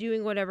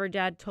doing whatever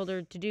dad told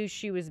her to do.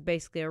 She was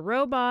basically a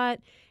robot.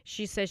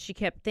 She says she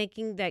kept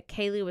thinking that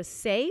Kaylee was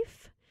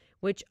safe,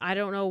 which I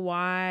don't know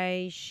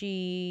why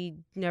she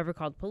never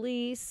called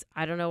police.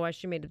 I don't know why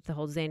she made up the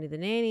whole Zanny the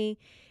nanny.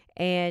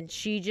 And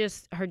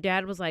her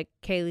dad was like,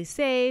 Kaylee's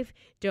safe.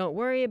 Don't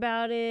worry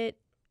about it.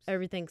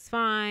 Everything's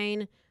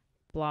fine.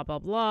 Blah, blah,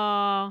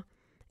 blah.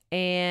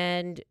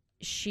 And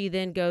she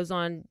then goes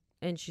on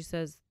and she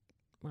says,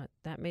 what?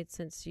 That made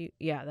sense to you?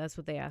 Yeah, that's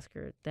what they ask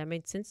her. That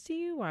made sense to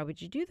you? Why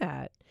would you do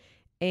that?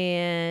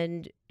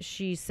 And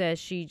she says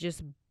she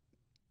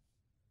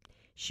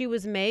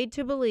was made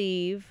to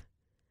believe,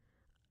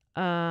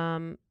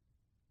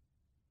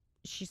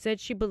 she said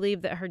she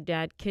believed that her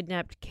dad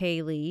kidnapped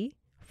Kaylee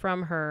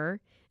from her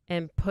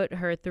and put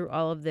her through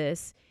all of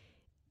this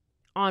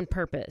on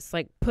purpose.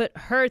 Like, put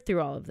her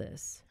through all of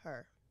this.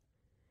 Her.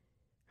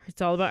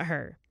 It's all about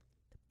her.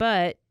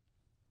 but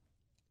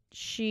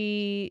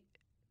she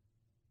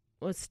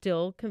was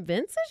still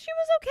convinced that she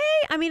was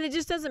okay. I mean, it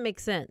just doesn't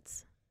make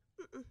sense.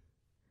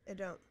 It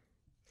don't.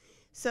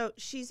 So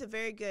she's a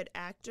very good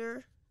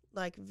actor,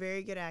 like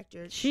very good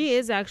actor. She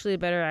is actually a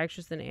better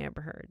actress than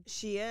Amber Heard.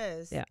 She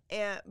is.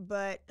 Yeah.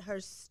 But her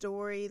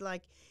story,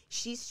 like,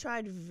 she's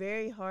tried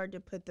very hard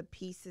to put the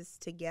pieces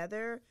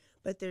together,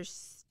 but there's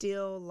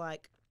still,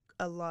 like,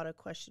 a lot of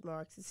question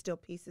marks. It's still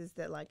pieces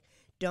that, like,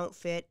 don't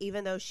fit,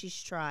 even though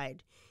she's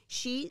tried.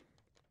 She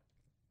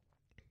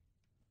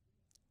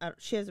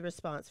has a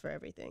response for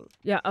everything.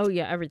 Yeah. Oh,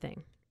 yeah.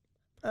 Everything.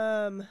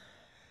 What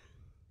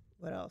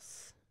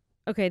else?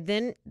 Okay.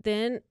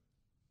 Then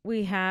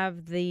we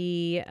have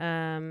the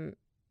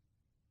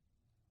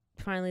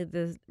finally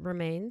the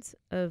remains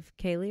of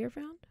Kaylee are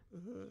found.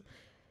 Mm-hmm.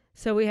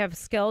 So we have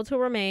skeletal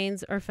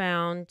remains are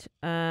found.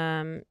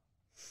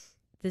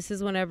 This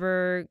is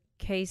whenever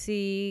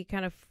Casey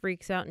kind of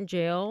freaks out in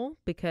jail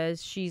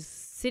because she's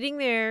sitting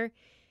there.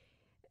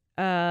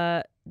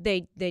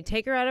 They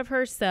take her out of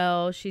her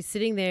cell. She's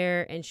sitting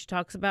there and she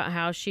talks about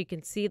how she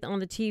can see it on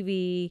the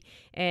TV,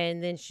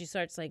 and then she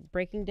starts like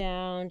breaking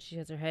down. She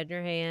has her head in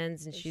her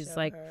hands and she's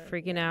like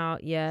freaking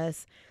out.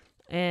 Yes.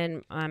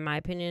 And my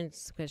opinion,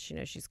 it's because she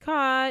knows she's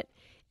caught.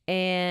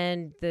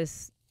 And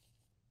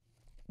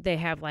they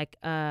have like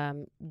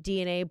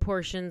DNA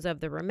portions of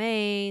the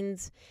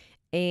remains,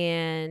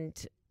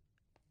 and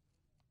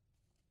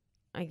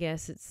I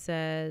guess it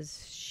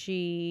says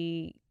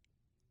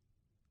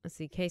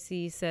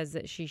Casey says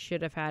that she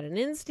should have had an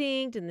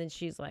instinct, and then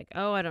she's like,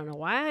 oh, I don't know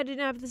why I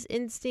didn't have this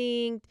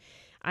instinct.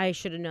 I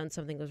should have known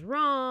something was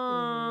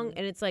wrong.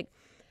 And it's like,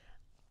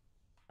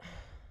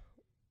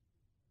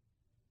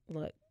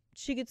 look,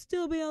 she could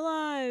still be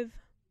alive.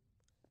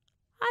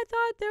 I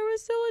thought there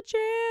was still a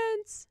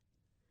chance.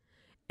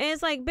 And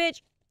it's like,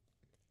 bitch,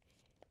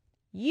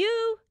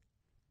 you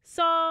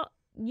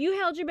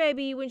held your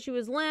baby when she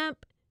was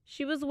limp,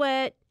 she was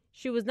wet,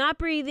 she was not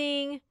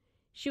breathing,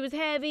 she was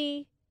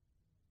heavy,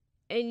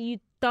 and you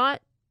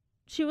thought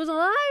she was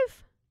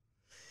alive?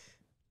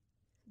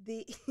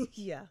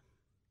 Yeah.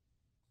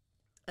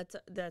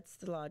 That's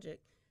the logic.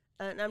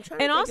 And I'm trying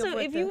to think also, of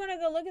what if you want to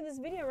go look at this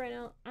video right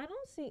now, I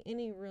don't see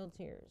any real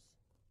tears.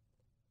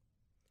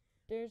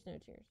 There's no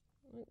tears.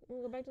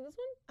 We'll go back to this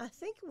one. I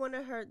think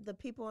the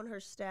people on her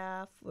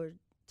staff were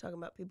talking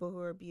about people who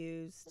are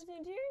abused. There's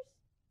no tears?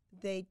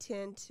 They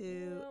tend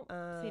to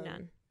see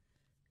none.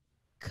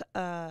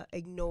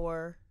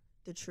 Ignore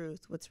the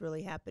truth, what's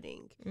really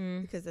happening,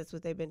 because that's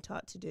what they've been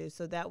taught to do.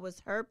 So that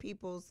was her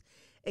people's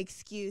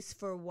excuse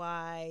for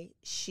why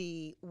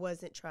she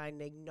wasn't trying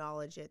to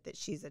acknowledge it, that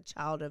she's a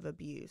child of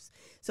abuse.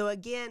 So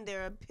again,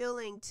 they're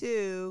appealing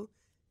to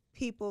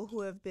people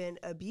who have been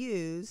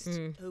abused,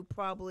 who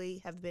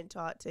probably have been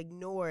taught to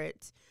ignore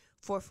it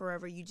for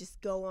forever. You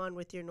just go on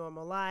with your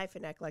normal life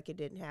and act like it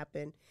didn't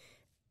happen.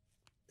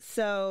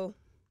 So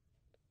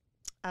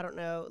I don't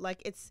know,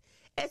 like it's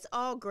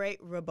all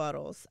great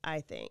rebuttals,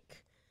 I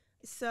think.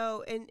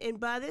 So, and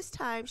by this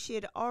time she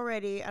had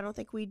already, I don't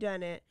think we'd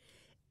done it,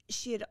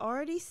 she had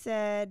already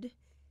said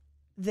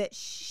that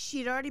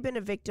she'd already been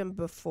a victim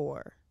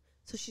before.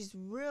 So she's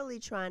really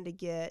trying to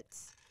get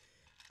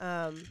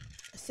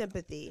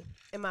sympathy,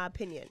 in my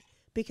opinion.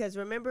 Because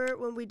remember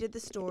when we did the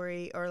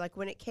story, or like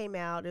when it came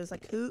out, it was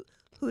like, who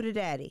to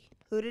daddy?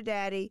 Who to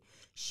daddy?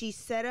 She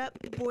set up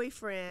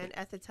boyfriend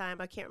at the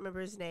time, I can't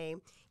remember his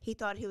name. He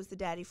thought he was the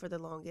daddy for the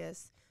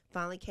longest.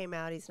 Finally came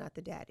out, he's not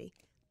the daddy.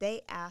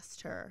 They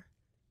asked her,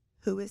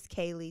 who is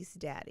Kaylee's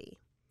daddy?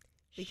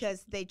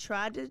 Because they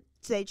tried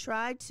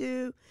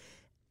to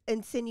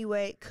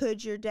insinuate,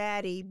 could your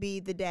daddy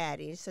be the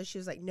daddy? So she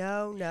was like,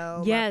 no.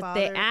 Yes,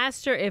 they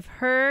asked her if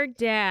her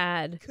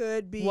dad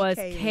was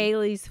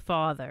Kaylee's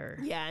father.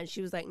 Yeah, and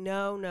she was like,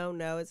 no,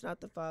 it's not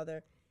the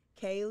father.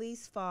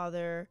 Kaylee's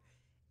father.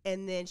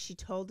 And then she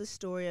told the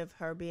story of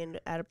her being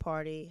at a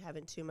party,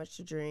 having too much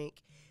to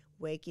drink,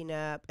 waking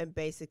up, and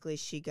basically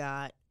she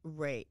got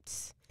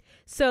raped.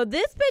 So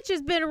this bitch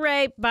has been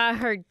raped by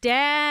her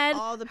dad,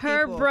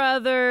 her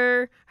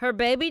brother, her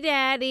baby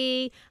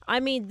daddy. I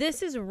mean,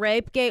 this is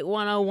Rapegate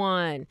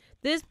 101.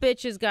 This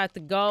bitch has got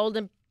the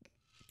golden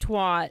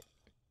twat.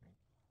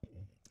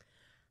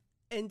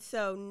 And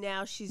so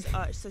now she's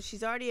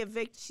already a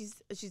victim.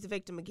 She's a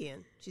victim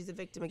again. She's a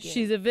victim again.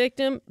 She's a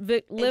victim,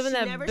 living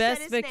that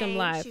best victim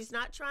life. She's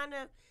not trying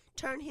to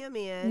turn him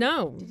in.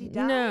 No. Did he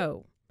die?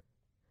 No.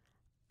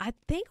 I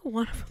think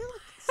one of them.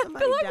 I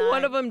feel like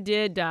one of them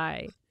did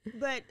die.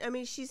 But I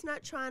mean, she's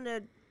not trying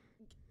to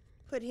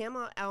put him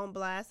on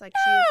blast like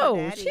she is her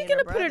daddy. She's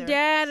gonna put her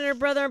dad and her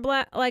brother on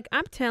blast. Like,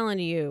 I'm telling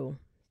you,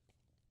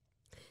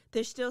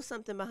 there's still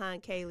something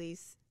behind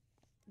Kaylee's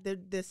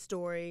the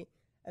story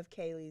of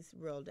Kaylee's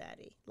real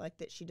daddy, like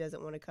that she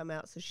doesn't want to come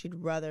out, so she'd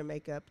rather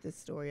make up this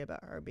story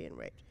about her being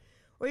raped,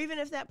 or even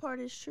if that part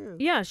is true.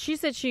 Yeah, she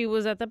said she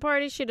was at the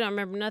party. She don't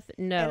remember nothing.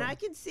 No, and I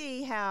can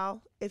see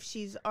how if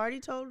she's already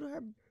told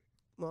her.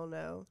 Well,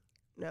 no,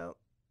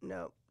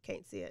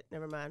 can't see it.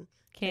 Never mind.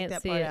 Can't Take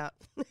that see part it. out.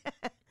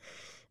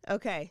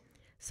 Okay.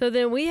 So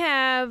then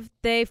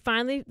they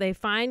find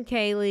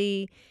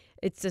Kaylee.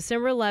 It's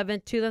December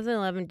 11th,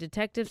 2011.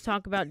 Detectives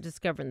talk about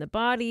discovering the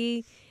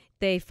body.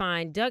 They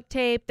find duct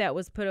tape that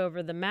was put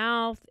over the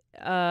mouth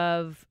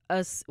of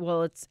us.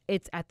 Well, it's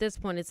at this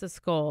point, it's a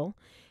skull.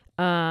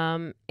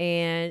 And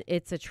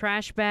it's a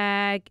trash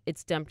bag.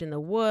 It's dumped in the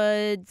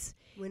woods.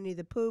 Winnie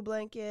the Pooh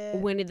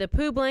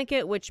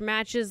blanket, which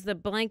matches the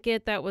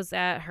blanket that was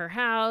at her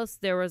house.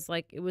 There was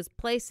it was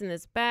placed in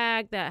this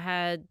bag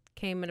that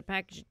came in a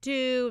package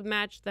too,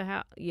 matched the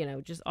house,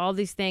 just all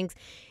these things.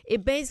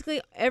 It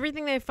basically,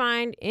 everything they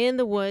find in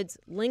the woods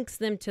links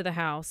them to the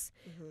house.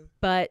 Mm-hmm.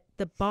 But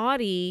the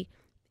body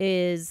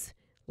is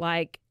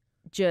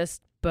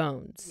just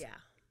bones. Yeah.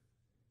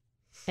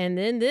 And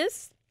then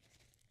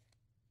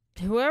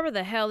whoever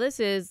the hell this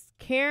is,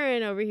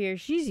 Karen over here,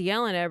 she's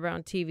yelling at her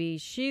on TV.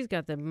 She's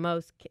got the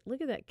most,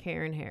 look at that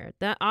Karen hair.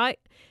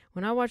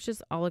 When I watched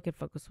this, all I could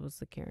focus was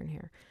the Karen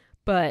hair.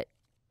 But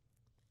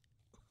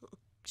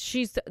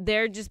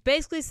they're just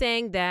basically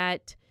saying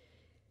that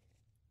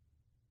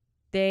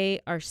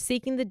they are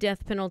seeking the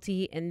death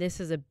penalty, and this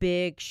is a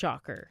big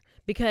shocker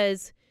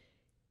because,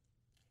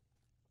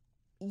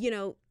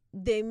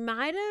 they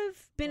might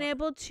have been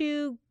able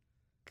to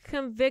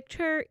convict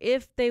her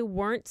if they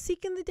weren't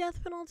seeking the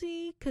death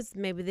penalty because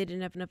maybe they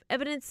didn't have enough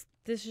evidence.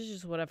 This is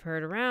just what I've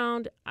heard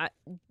around.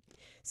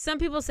 Some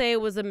people say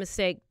it was a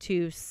mistake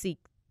to seek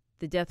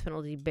the death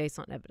penalty based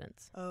on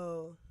evidence.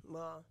 Oh,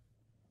 well,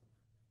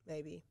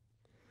 maybe.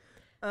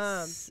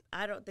 I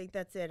don't think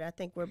that's it. I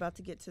think we're about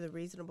to get to the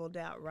reasonable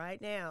doubt right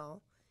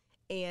now,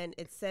 and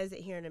it says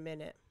it here in a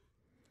minute.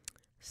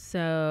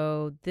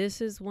 So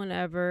this is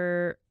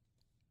whenever.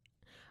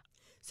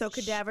 So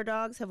cadaver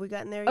dogs, have we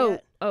gotten there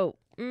yet? Why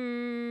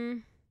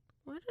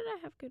did I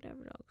have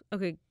cadaver dogs?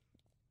 Okay.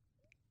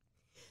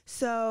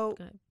 So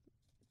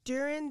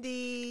during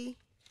the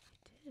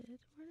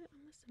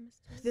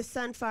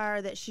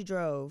Sunfire that she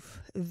drove,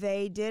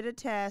 they did a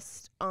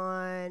test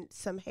on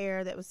some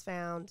hair that was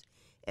found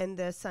in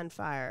the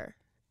Sunfire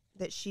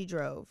that she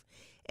drove.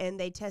 And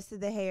they tested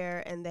the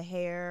hair, and the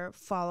hair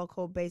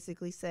follicle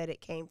basically said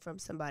it came from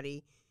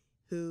somebody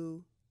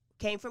who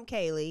came from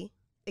Kaylee.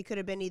 It could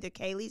have been either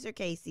Kaylee's or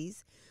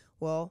Casey's.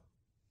 Well,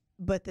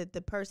 but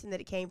the person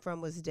that it came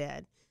from was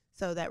dead.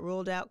 So that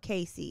ruled out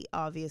Casey,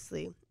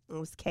 obviously. It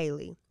was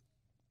Kaylee.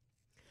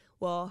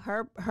 Well,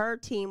 her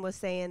team was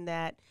saying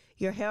that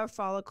your hair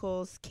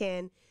follicles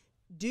can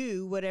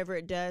do whatever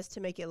it does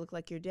to make it look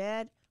like you're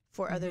dead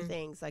for other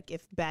things, like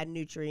if bad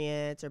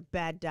nutrients or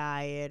bad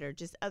diet or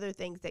just other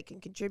things that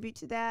can contribute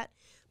to that.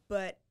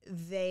 But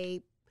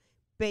they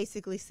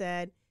basically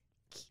said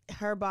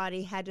her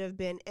body had to have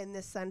been in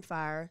the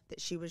Sunfire that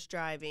she was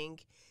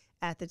driving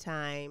at the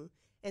time.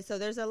 And so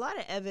there's a lot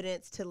of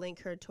evidence to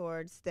link her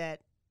towards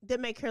that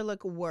make her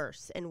look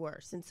worse and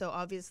worse. And so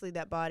obviously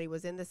that body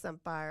was in the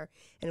Sunfire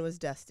and it was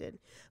dusted.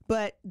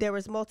 But there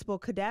was multiple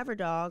cadaver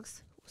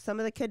dogs. Some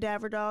of the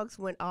cadaver dogs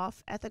went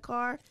off at the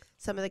car.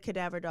 Some of the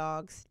cadaver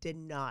dogs did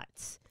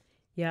not.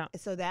 Yeah.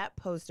 So that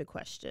posed a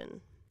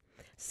question.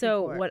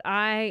 So what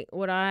I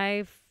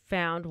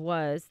found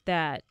was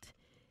that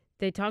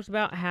they talked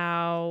about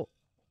how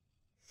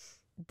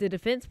the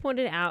defense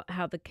pointed out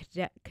how the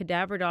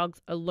cadaver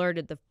dogs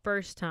alerted the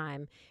first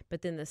time,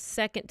 but then the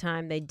second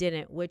time they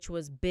didn't, which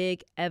was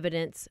big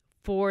evidence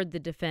for the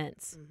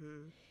defense.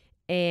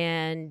 Mm-hmm.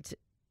 And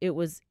it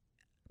was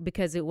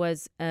because it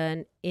was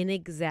an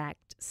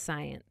inexact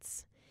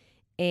science.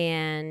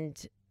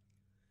 And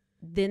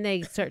then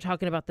they start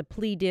talking about the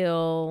plea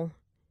deal.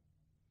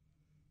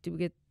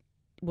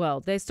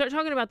 They start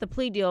talking about the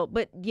plea deal,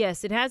 but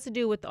yes, it has to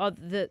do with all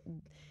the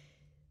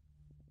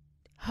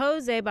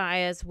Jose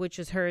Baez, which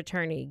is her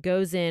attorney,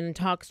 goes in and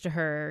talks to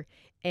her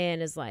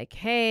and is like,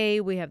 hey,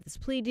 we have this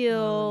plea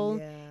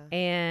deal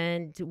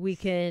and we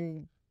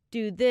can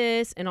do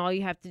this. And all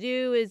you have to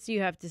do is you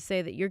have to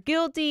say that you're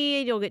guilty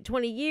and you'll get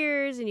 20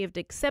 years and you have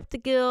to accept the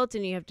guilt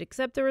and you have to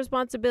accept the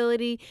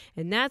responsibility.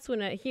 And that's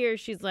when I hear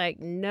she's like,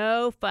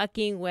 no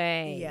fucking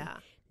way. Yeah.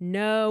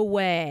 No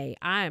way.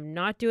 I am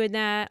not doing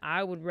that.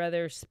 I would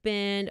rather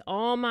spend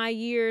all my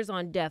years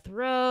on death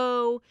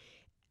row.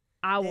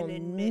 I will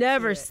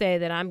never say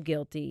that I'm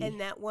guilty. And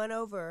that won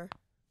over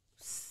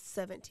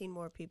 17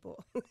 more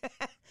people.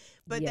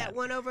 But that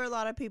won over a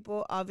lot of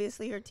people,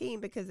 obviously her team,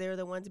 because they were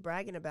the ones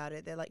bragging about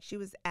it. They're like, she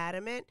was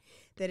adamant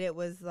that it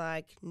was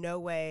like, no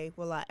way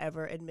will I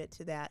ever admit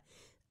to that.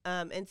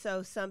 And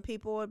so some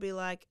people would be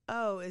like,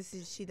 oh,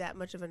 is she that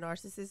much of a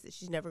narcissist that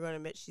she's never going to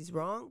admit she's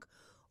wrong?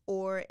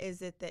 Or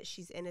is it that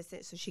she's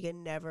innocent so she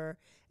can never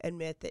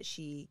admit that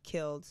she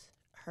killed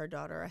her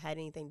daughter or had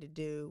anything to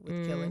do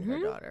with killing her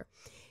daughter?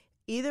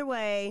 Either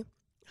way,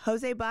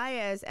 Jose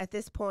Baez at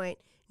this point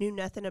knew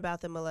nothing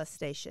about the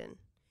molestation.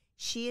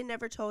 She had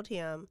never told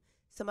him.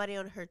 Somebody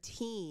on her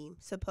team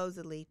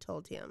supposedly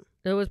told him.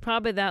 It was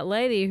probably that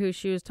lady who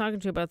she was talking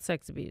to about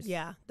sex abuse.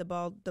 Yeah, the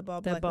bald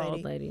black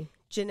lady.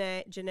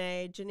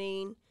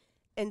 Janine.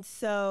 And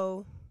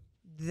so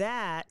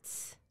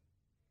that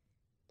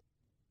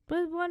But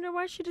I wonder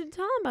why she didn't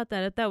tell him about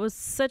that. If that was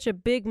such a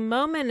big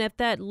moment, if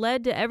that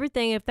led to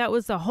everything, if that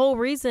was the whole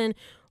reason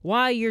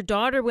why your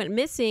daughter went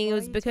missing, it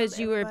was because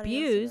you were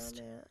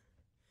abused.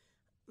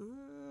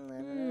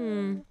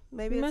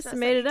 Maybe you must have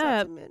made it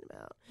up.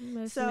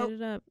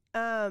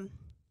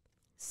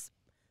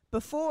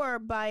 Before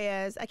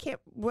Baez,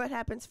 what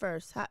happens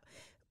first?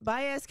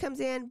 Baez comes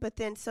in, but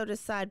then so does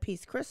side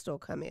piece Crystal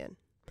come in.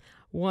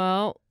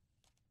 Well,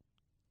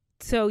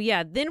 so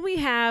yeah, then we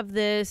have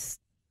this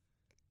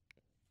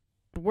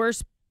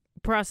worst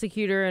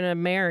prosecutor in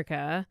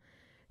America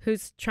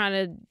who's trying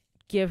to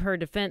give her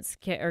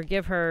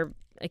give her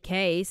a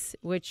case,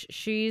 which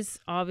she's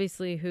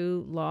obviously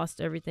who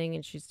lost everything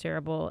and she's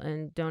terrible,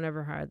 and don't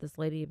ever hire this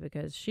lady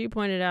because she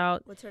pointed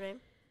out. What's her name?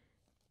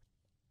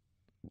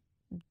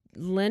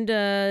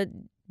 Linda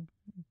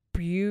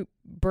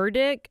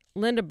Burdick.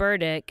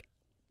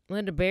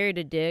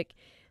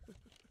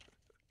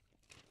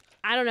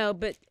 I don't know,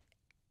 but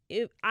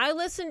I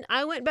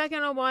went back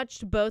and I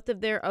watched both of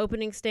their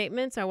opening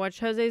statements. I watched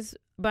Jose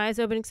Baez's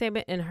opening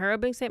statement and her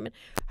opening statement.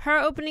 Her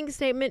opening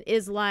statement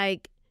is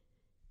like,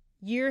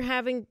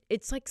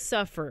 it's like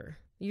suffer.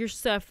 You're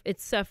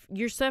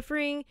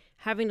suffering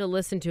having to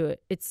listen to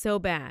it. It's so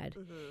bad.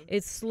 Mm-hmm.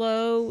 It's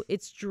slow.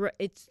 It's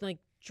like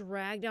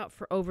dragged out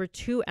for over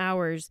 2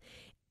 hours,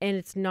 and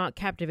it's not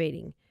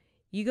captivating.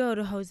 You go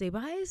to Jose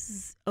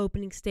Baez's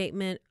opening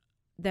statement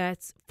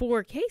that's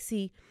for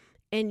Casey,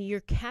 and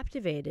you're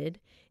captivated,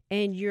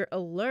 and you're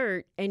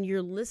alert, and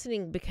you're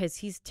listening because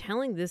he's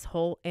telling this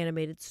whole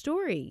animated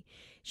story.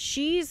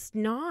 She's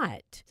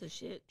not.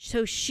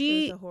 So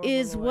she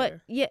is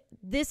what. Yeah,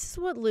 this is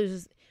what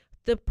loses.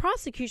 The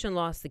prosecution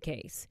lost the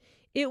case.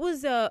 It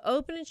was a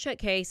open and shut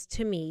case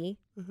to me.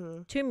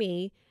 Mm-hmm. To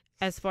me,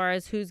 as far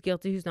as who's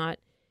guilty, who's not.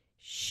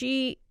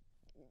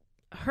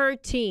 Her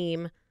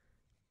team,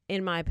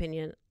 in my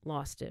opinion,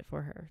 lost it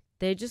for her.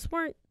 They just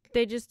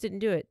didn't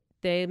do it.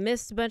 They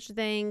missed a bunch of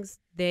things.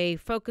 They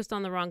focused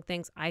on the wrong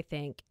things, I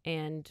think.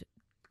 And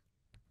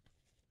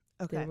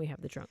then we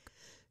have the trunk.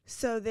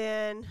 So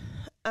then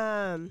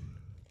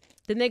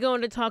they go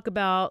on to talk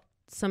about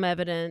some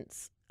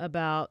evidence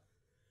about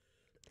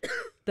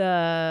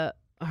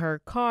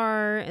her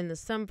car and the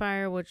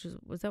Sunfire, which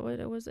was that what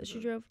it was that she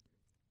drove?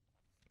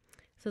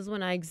 It says,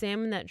 when I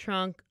examined that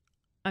trunk,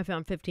 I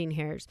found 15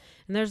 hairs.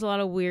 And there's a lot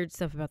of weird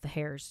stuff about the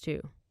hairs, too.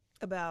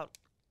 About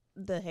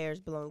the hairs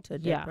belong to a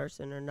dead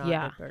person or not a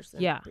dead person,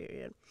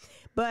 period.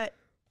 But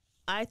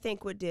I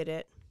think what did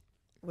it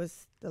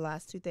was the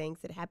last two things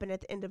that happened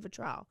at the end of a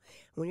trial.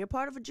 When you're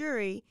part of a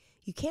jury,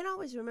 you can't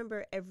always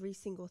remember every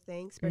single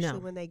thing, especially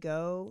when they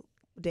go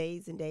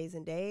days and days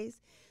and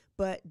days.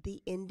 But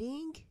the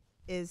ending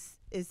is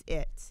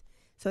it.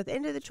 So at the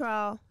end of the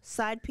trial,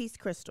 side piece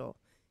Crystal,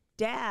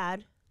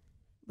 Dad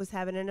was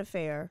having an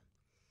affair,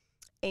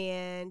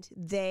 and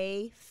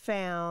they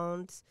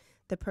found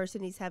the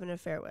person he's having an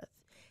affair with,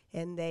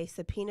 and they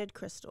subpoenaed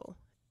Crystal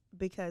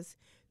because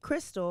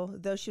Crystal,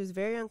 though she was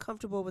very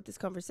uncomfortable with this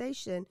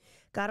conversation,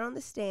 got on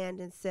the stand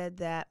and said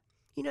that,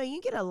 you can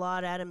get a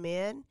lot out of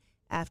men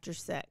after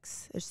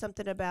sex. There's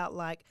something about,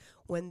 like,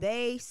 when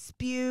they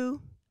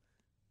spew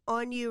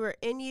on you or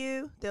in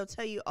you, they'll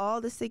tell you all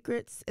the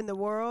secrets in the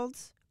world,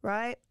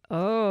 right?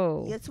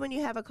 Oh. That's when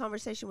you have a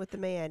conversation with the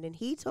man. And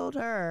he told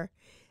her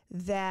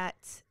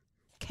that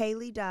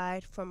Kaylee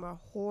died from a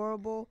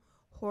horrible,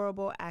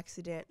 horrible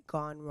accident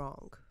gone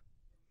wrong.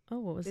 Oh,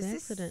 what was the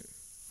accident?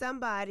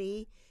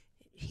 Somebody,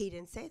 he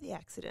didn't say the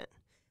accident.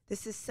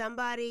 This is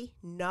somebody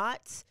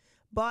not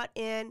bought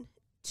in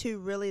to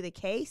really the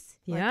case.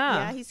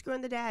 Yeah, he's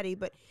screwing the daddy,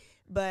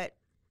 but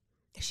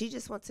she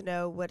just wants to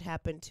know what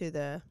happened to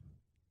the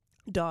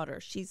daughter.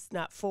 She's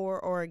not for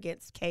or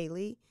against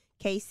Casey.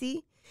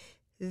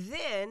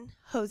 Then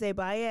Jose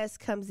Baez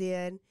comes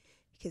in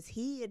because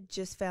he had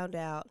just found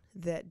out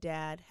that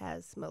Dad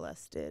has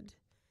molested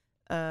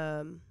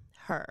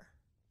her.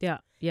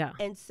 Yeah.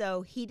 And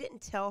so he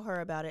didn't tell her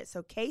about it.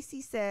 So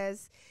Casey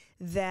says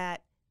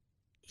that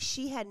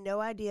she had no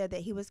idea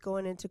that he was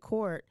going into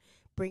court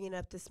bringing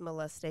up this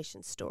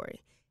molestation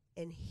story.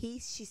 And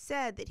she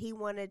said that he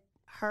wanted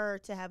her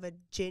to have a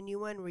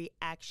genuine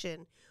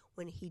reaction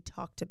when he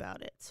talked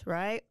about it,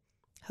 right?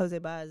 Jose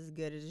Baez is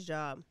good at his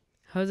job.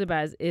 Jose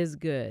Baez is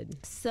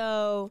good.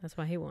 So that's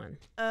why he won.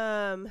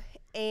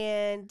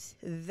 And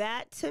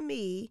that, to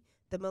me,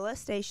 the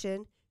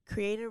molestation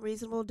created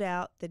reasonable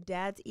doubt. The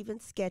dad's even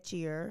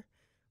sketchier,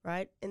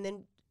 right? And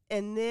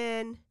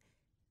then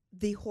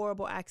the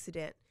horrible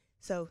accident.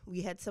 So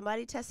we had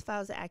somebody testify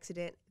as an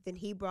accident. Then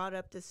he brought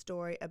up the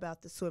story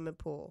about the swimming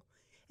pool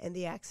and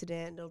the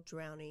accidental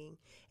drowning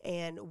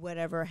and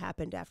whatever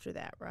happened after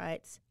that,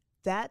 right?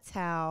 That's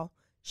how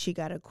she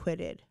got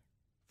acquitted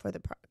for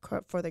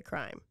the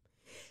crime.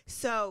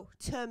 So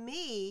to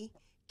me,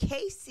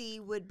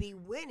 Casey would be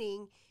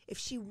winning if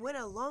she went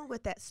along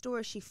with that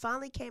story. She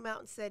finally came out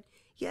and said,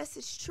 yes,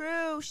 it's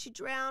true. She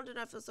drowned and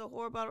I feel so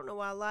horrible. I don't know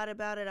why I lied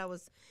about it. I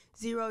was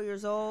 0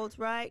 years old,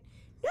 right?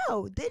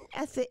 No, then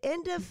at the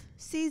end of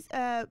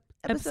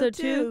episode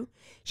 2,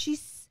 she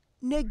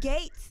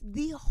negates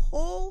the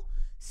whole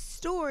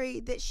story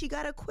that she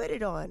got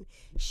acquitted on.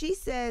 She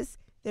says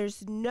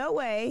there's no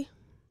way,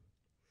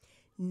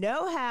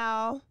 no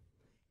how,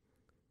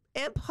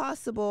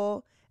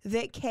 impossible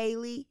that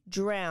Kaylee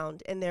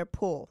drowned in their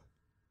pool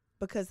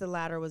because the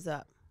ladder was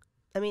up.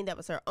 I mean, that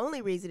was her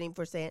only reasoning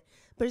for saying,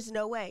 but there's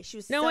no way. She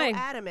was so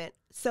adamant.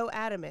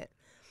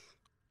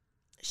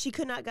 She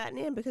could not gotten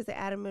in because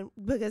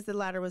the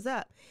ladder was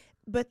up.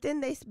 But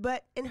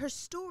in her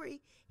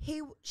story,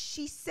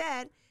 she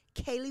said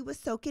Kaylee was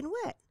soaking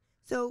wet.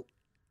 So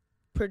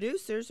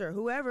producers or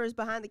whoever is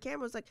behind the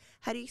camera was like,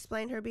 how do you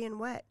explain her being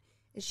wet?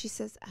 And she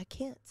says, I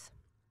can't.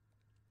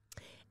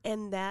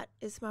 And that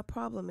is my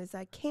problem, is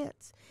I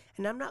can't.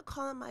 And I'm not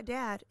calling my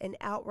dad an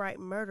outright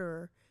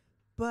murderer,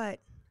 but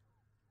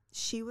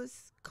she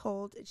was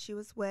cold and she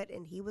was wet,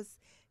 and he was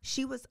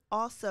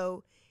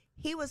also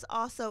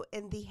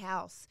in the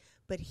house,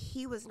 but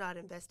he was not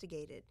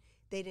investigated.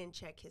 They didn't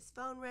check his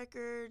phone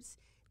records.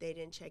 They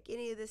didn't check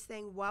any of this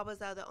thing. Why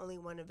was I the only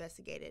one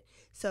investigated?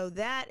 So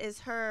that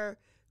is her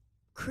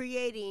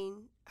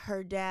creating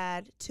her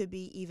dad to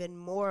be even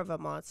more of a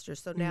monster.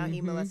 So now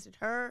he molested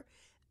her.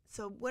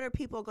 So what are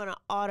people going to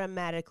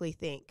automatically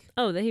think?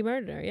 Oh, that he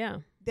murdered her, yeah.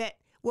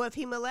 If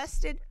he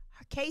molested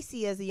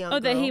Casey as a young girl. Oh,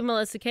 that he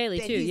molested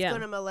Kaylee, too, he's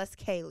going to molest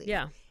Kaylee.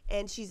 Yeah.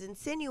 And she's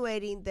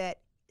insinuating that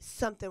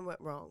something went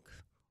wrong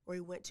or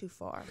he went too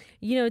far.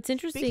 You know, it's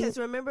interesting. Because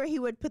remember, he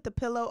would put the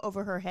pillow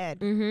over her head.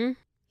 Mm-hmm.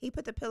 He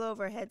put the pillow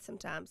over her head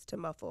sometimes to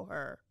muffle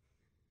her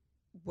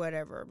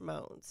whatever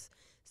moans.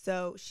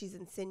 So she's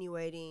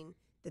insinuating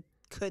that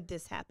could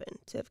this happen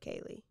to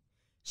Kaylee?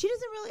 She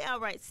doesn't really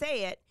outright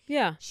say it.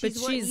 Yeah.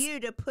 She's wanting you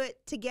to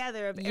put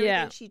together of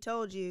everything she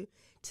told you.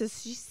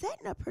 She's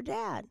setting up her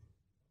dad.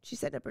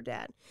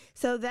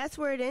 So that's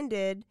where it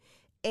ended.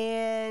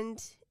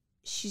 And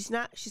she's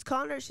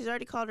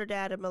already called her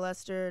dad a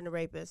molester and a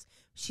rapist.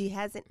 She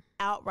hasn't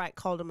outright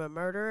called him a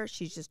murderer.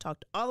 She's just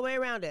talked all the way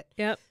around it.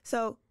 Yep.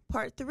 So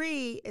part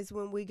 3 is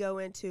when we go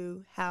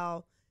into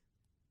how,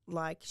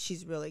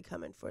 she's really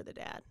coming for the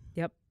dad.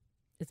 Yep.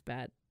 It's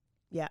bad.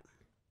 Yeah.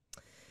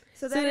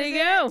 So there you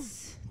go.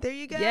 There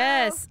you go.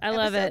 Yes, I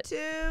love it.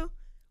 Episode 2.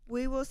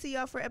 We will see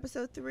y'all for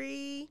episode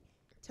 3.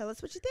 Tell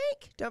us what you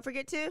think. Don't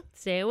forget to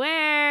stay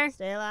aware,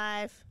 stay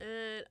alive,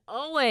 and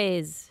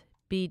always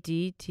be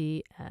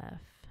DTF.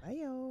 Bye,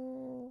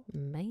 y'all.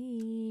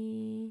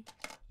 Bye.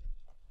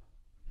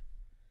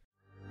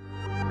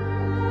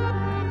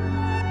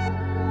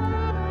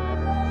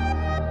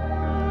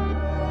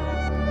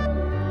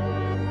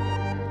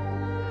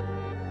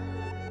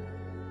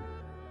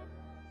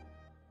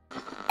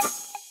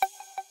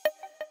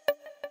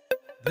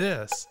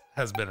 This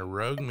has been a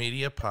Rogue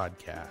Media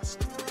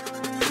podcast.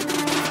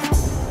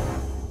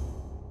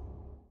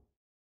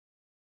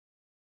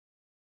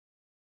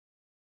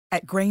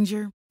 At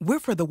Grainger,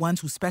 we're for the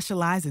ones who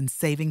specialize in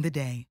saving the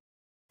day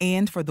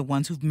and for the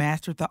ones who've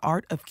mastered the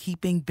art of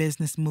keeping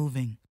business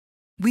moving.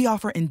 We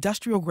offer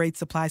industrial-grade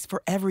supplies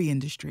for every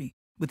industry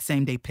with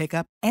same-day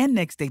pickup and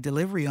next-day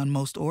delivery on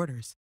most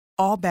orders,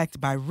 all backed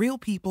by real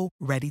people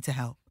ready to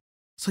help.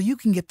 So you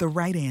can get the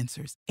right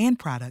answers and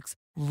products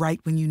right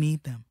when you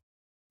need them.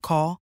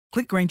 Call,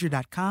 click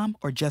Grainger.com,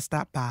 or just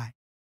stop by.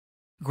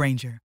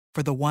 Grainger,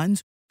 for the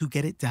ones who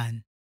get it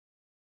done.